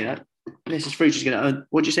keep saying that. Mrs. Frucci's going to own.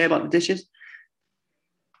 What did you say about the dishes?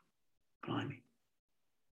 Blimey.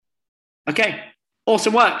 Okay.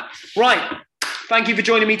 Awesome work. Right. Thank you for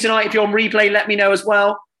joining me tonight. If you're on replay, let me know as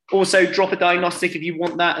well. Also, drop a diagnostic if you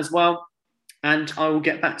want that as well. And I will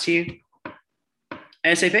get back to you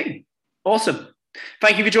ASAP. Awesome.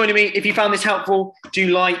 Thank you for joining me. If you found this helpful,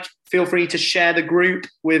 feel free to share the group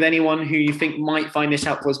with anyone who you think might find this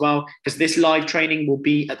helpful as well, because this live training will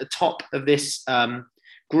be at the top of this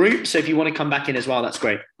group. So if you want to come back in as well, that's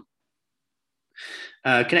great.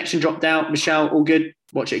 Connection dropped out. Michelle, all good.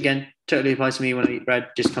 Watch it again. Totally applies to me when I eat bread.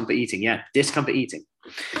 Discomfort eating. Yeah, discomfort eating.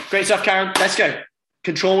 Great stuff, Karen. Let's go.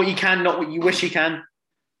 Control what you can, not what you wish you can.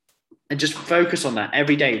 And just focus on that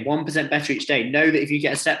every day. 1% better each day. Know that if you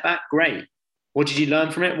get a setback, great. What did you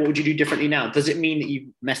learn from it? What would you do differently now? Does it mean that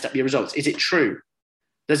you messed up your results? Is it true?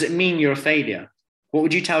 Does it mean you're a failure? What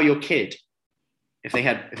would you tell your kid if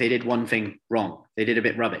they did one thing wrong? They did a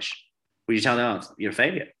bit rubbish. Would you tell them, oh, you're a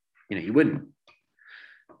failure? You wouldn't.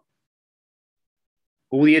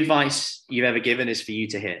 All the advice you've ever given is for you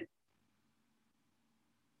to hear.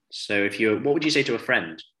 So what would you say to a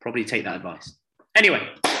friend? Probably take that advice. Anyway,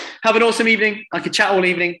 have an awesome evening. I could chat all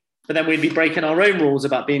evening, but then we'd be breaking our own rules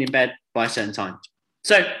about being in bed by a certain time.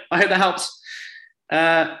 So I hope that helps.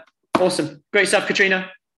 Awesome. Great stuff,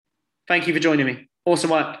 Katrina. Thank you for joining me. Awesome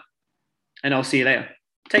work. And I'll see you later.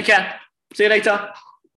 Take care. See you later.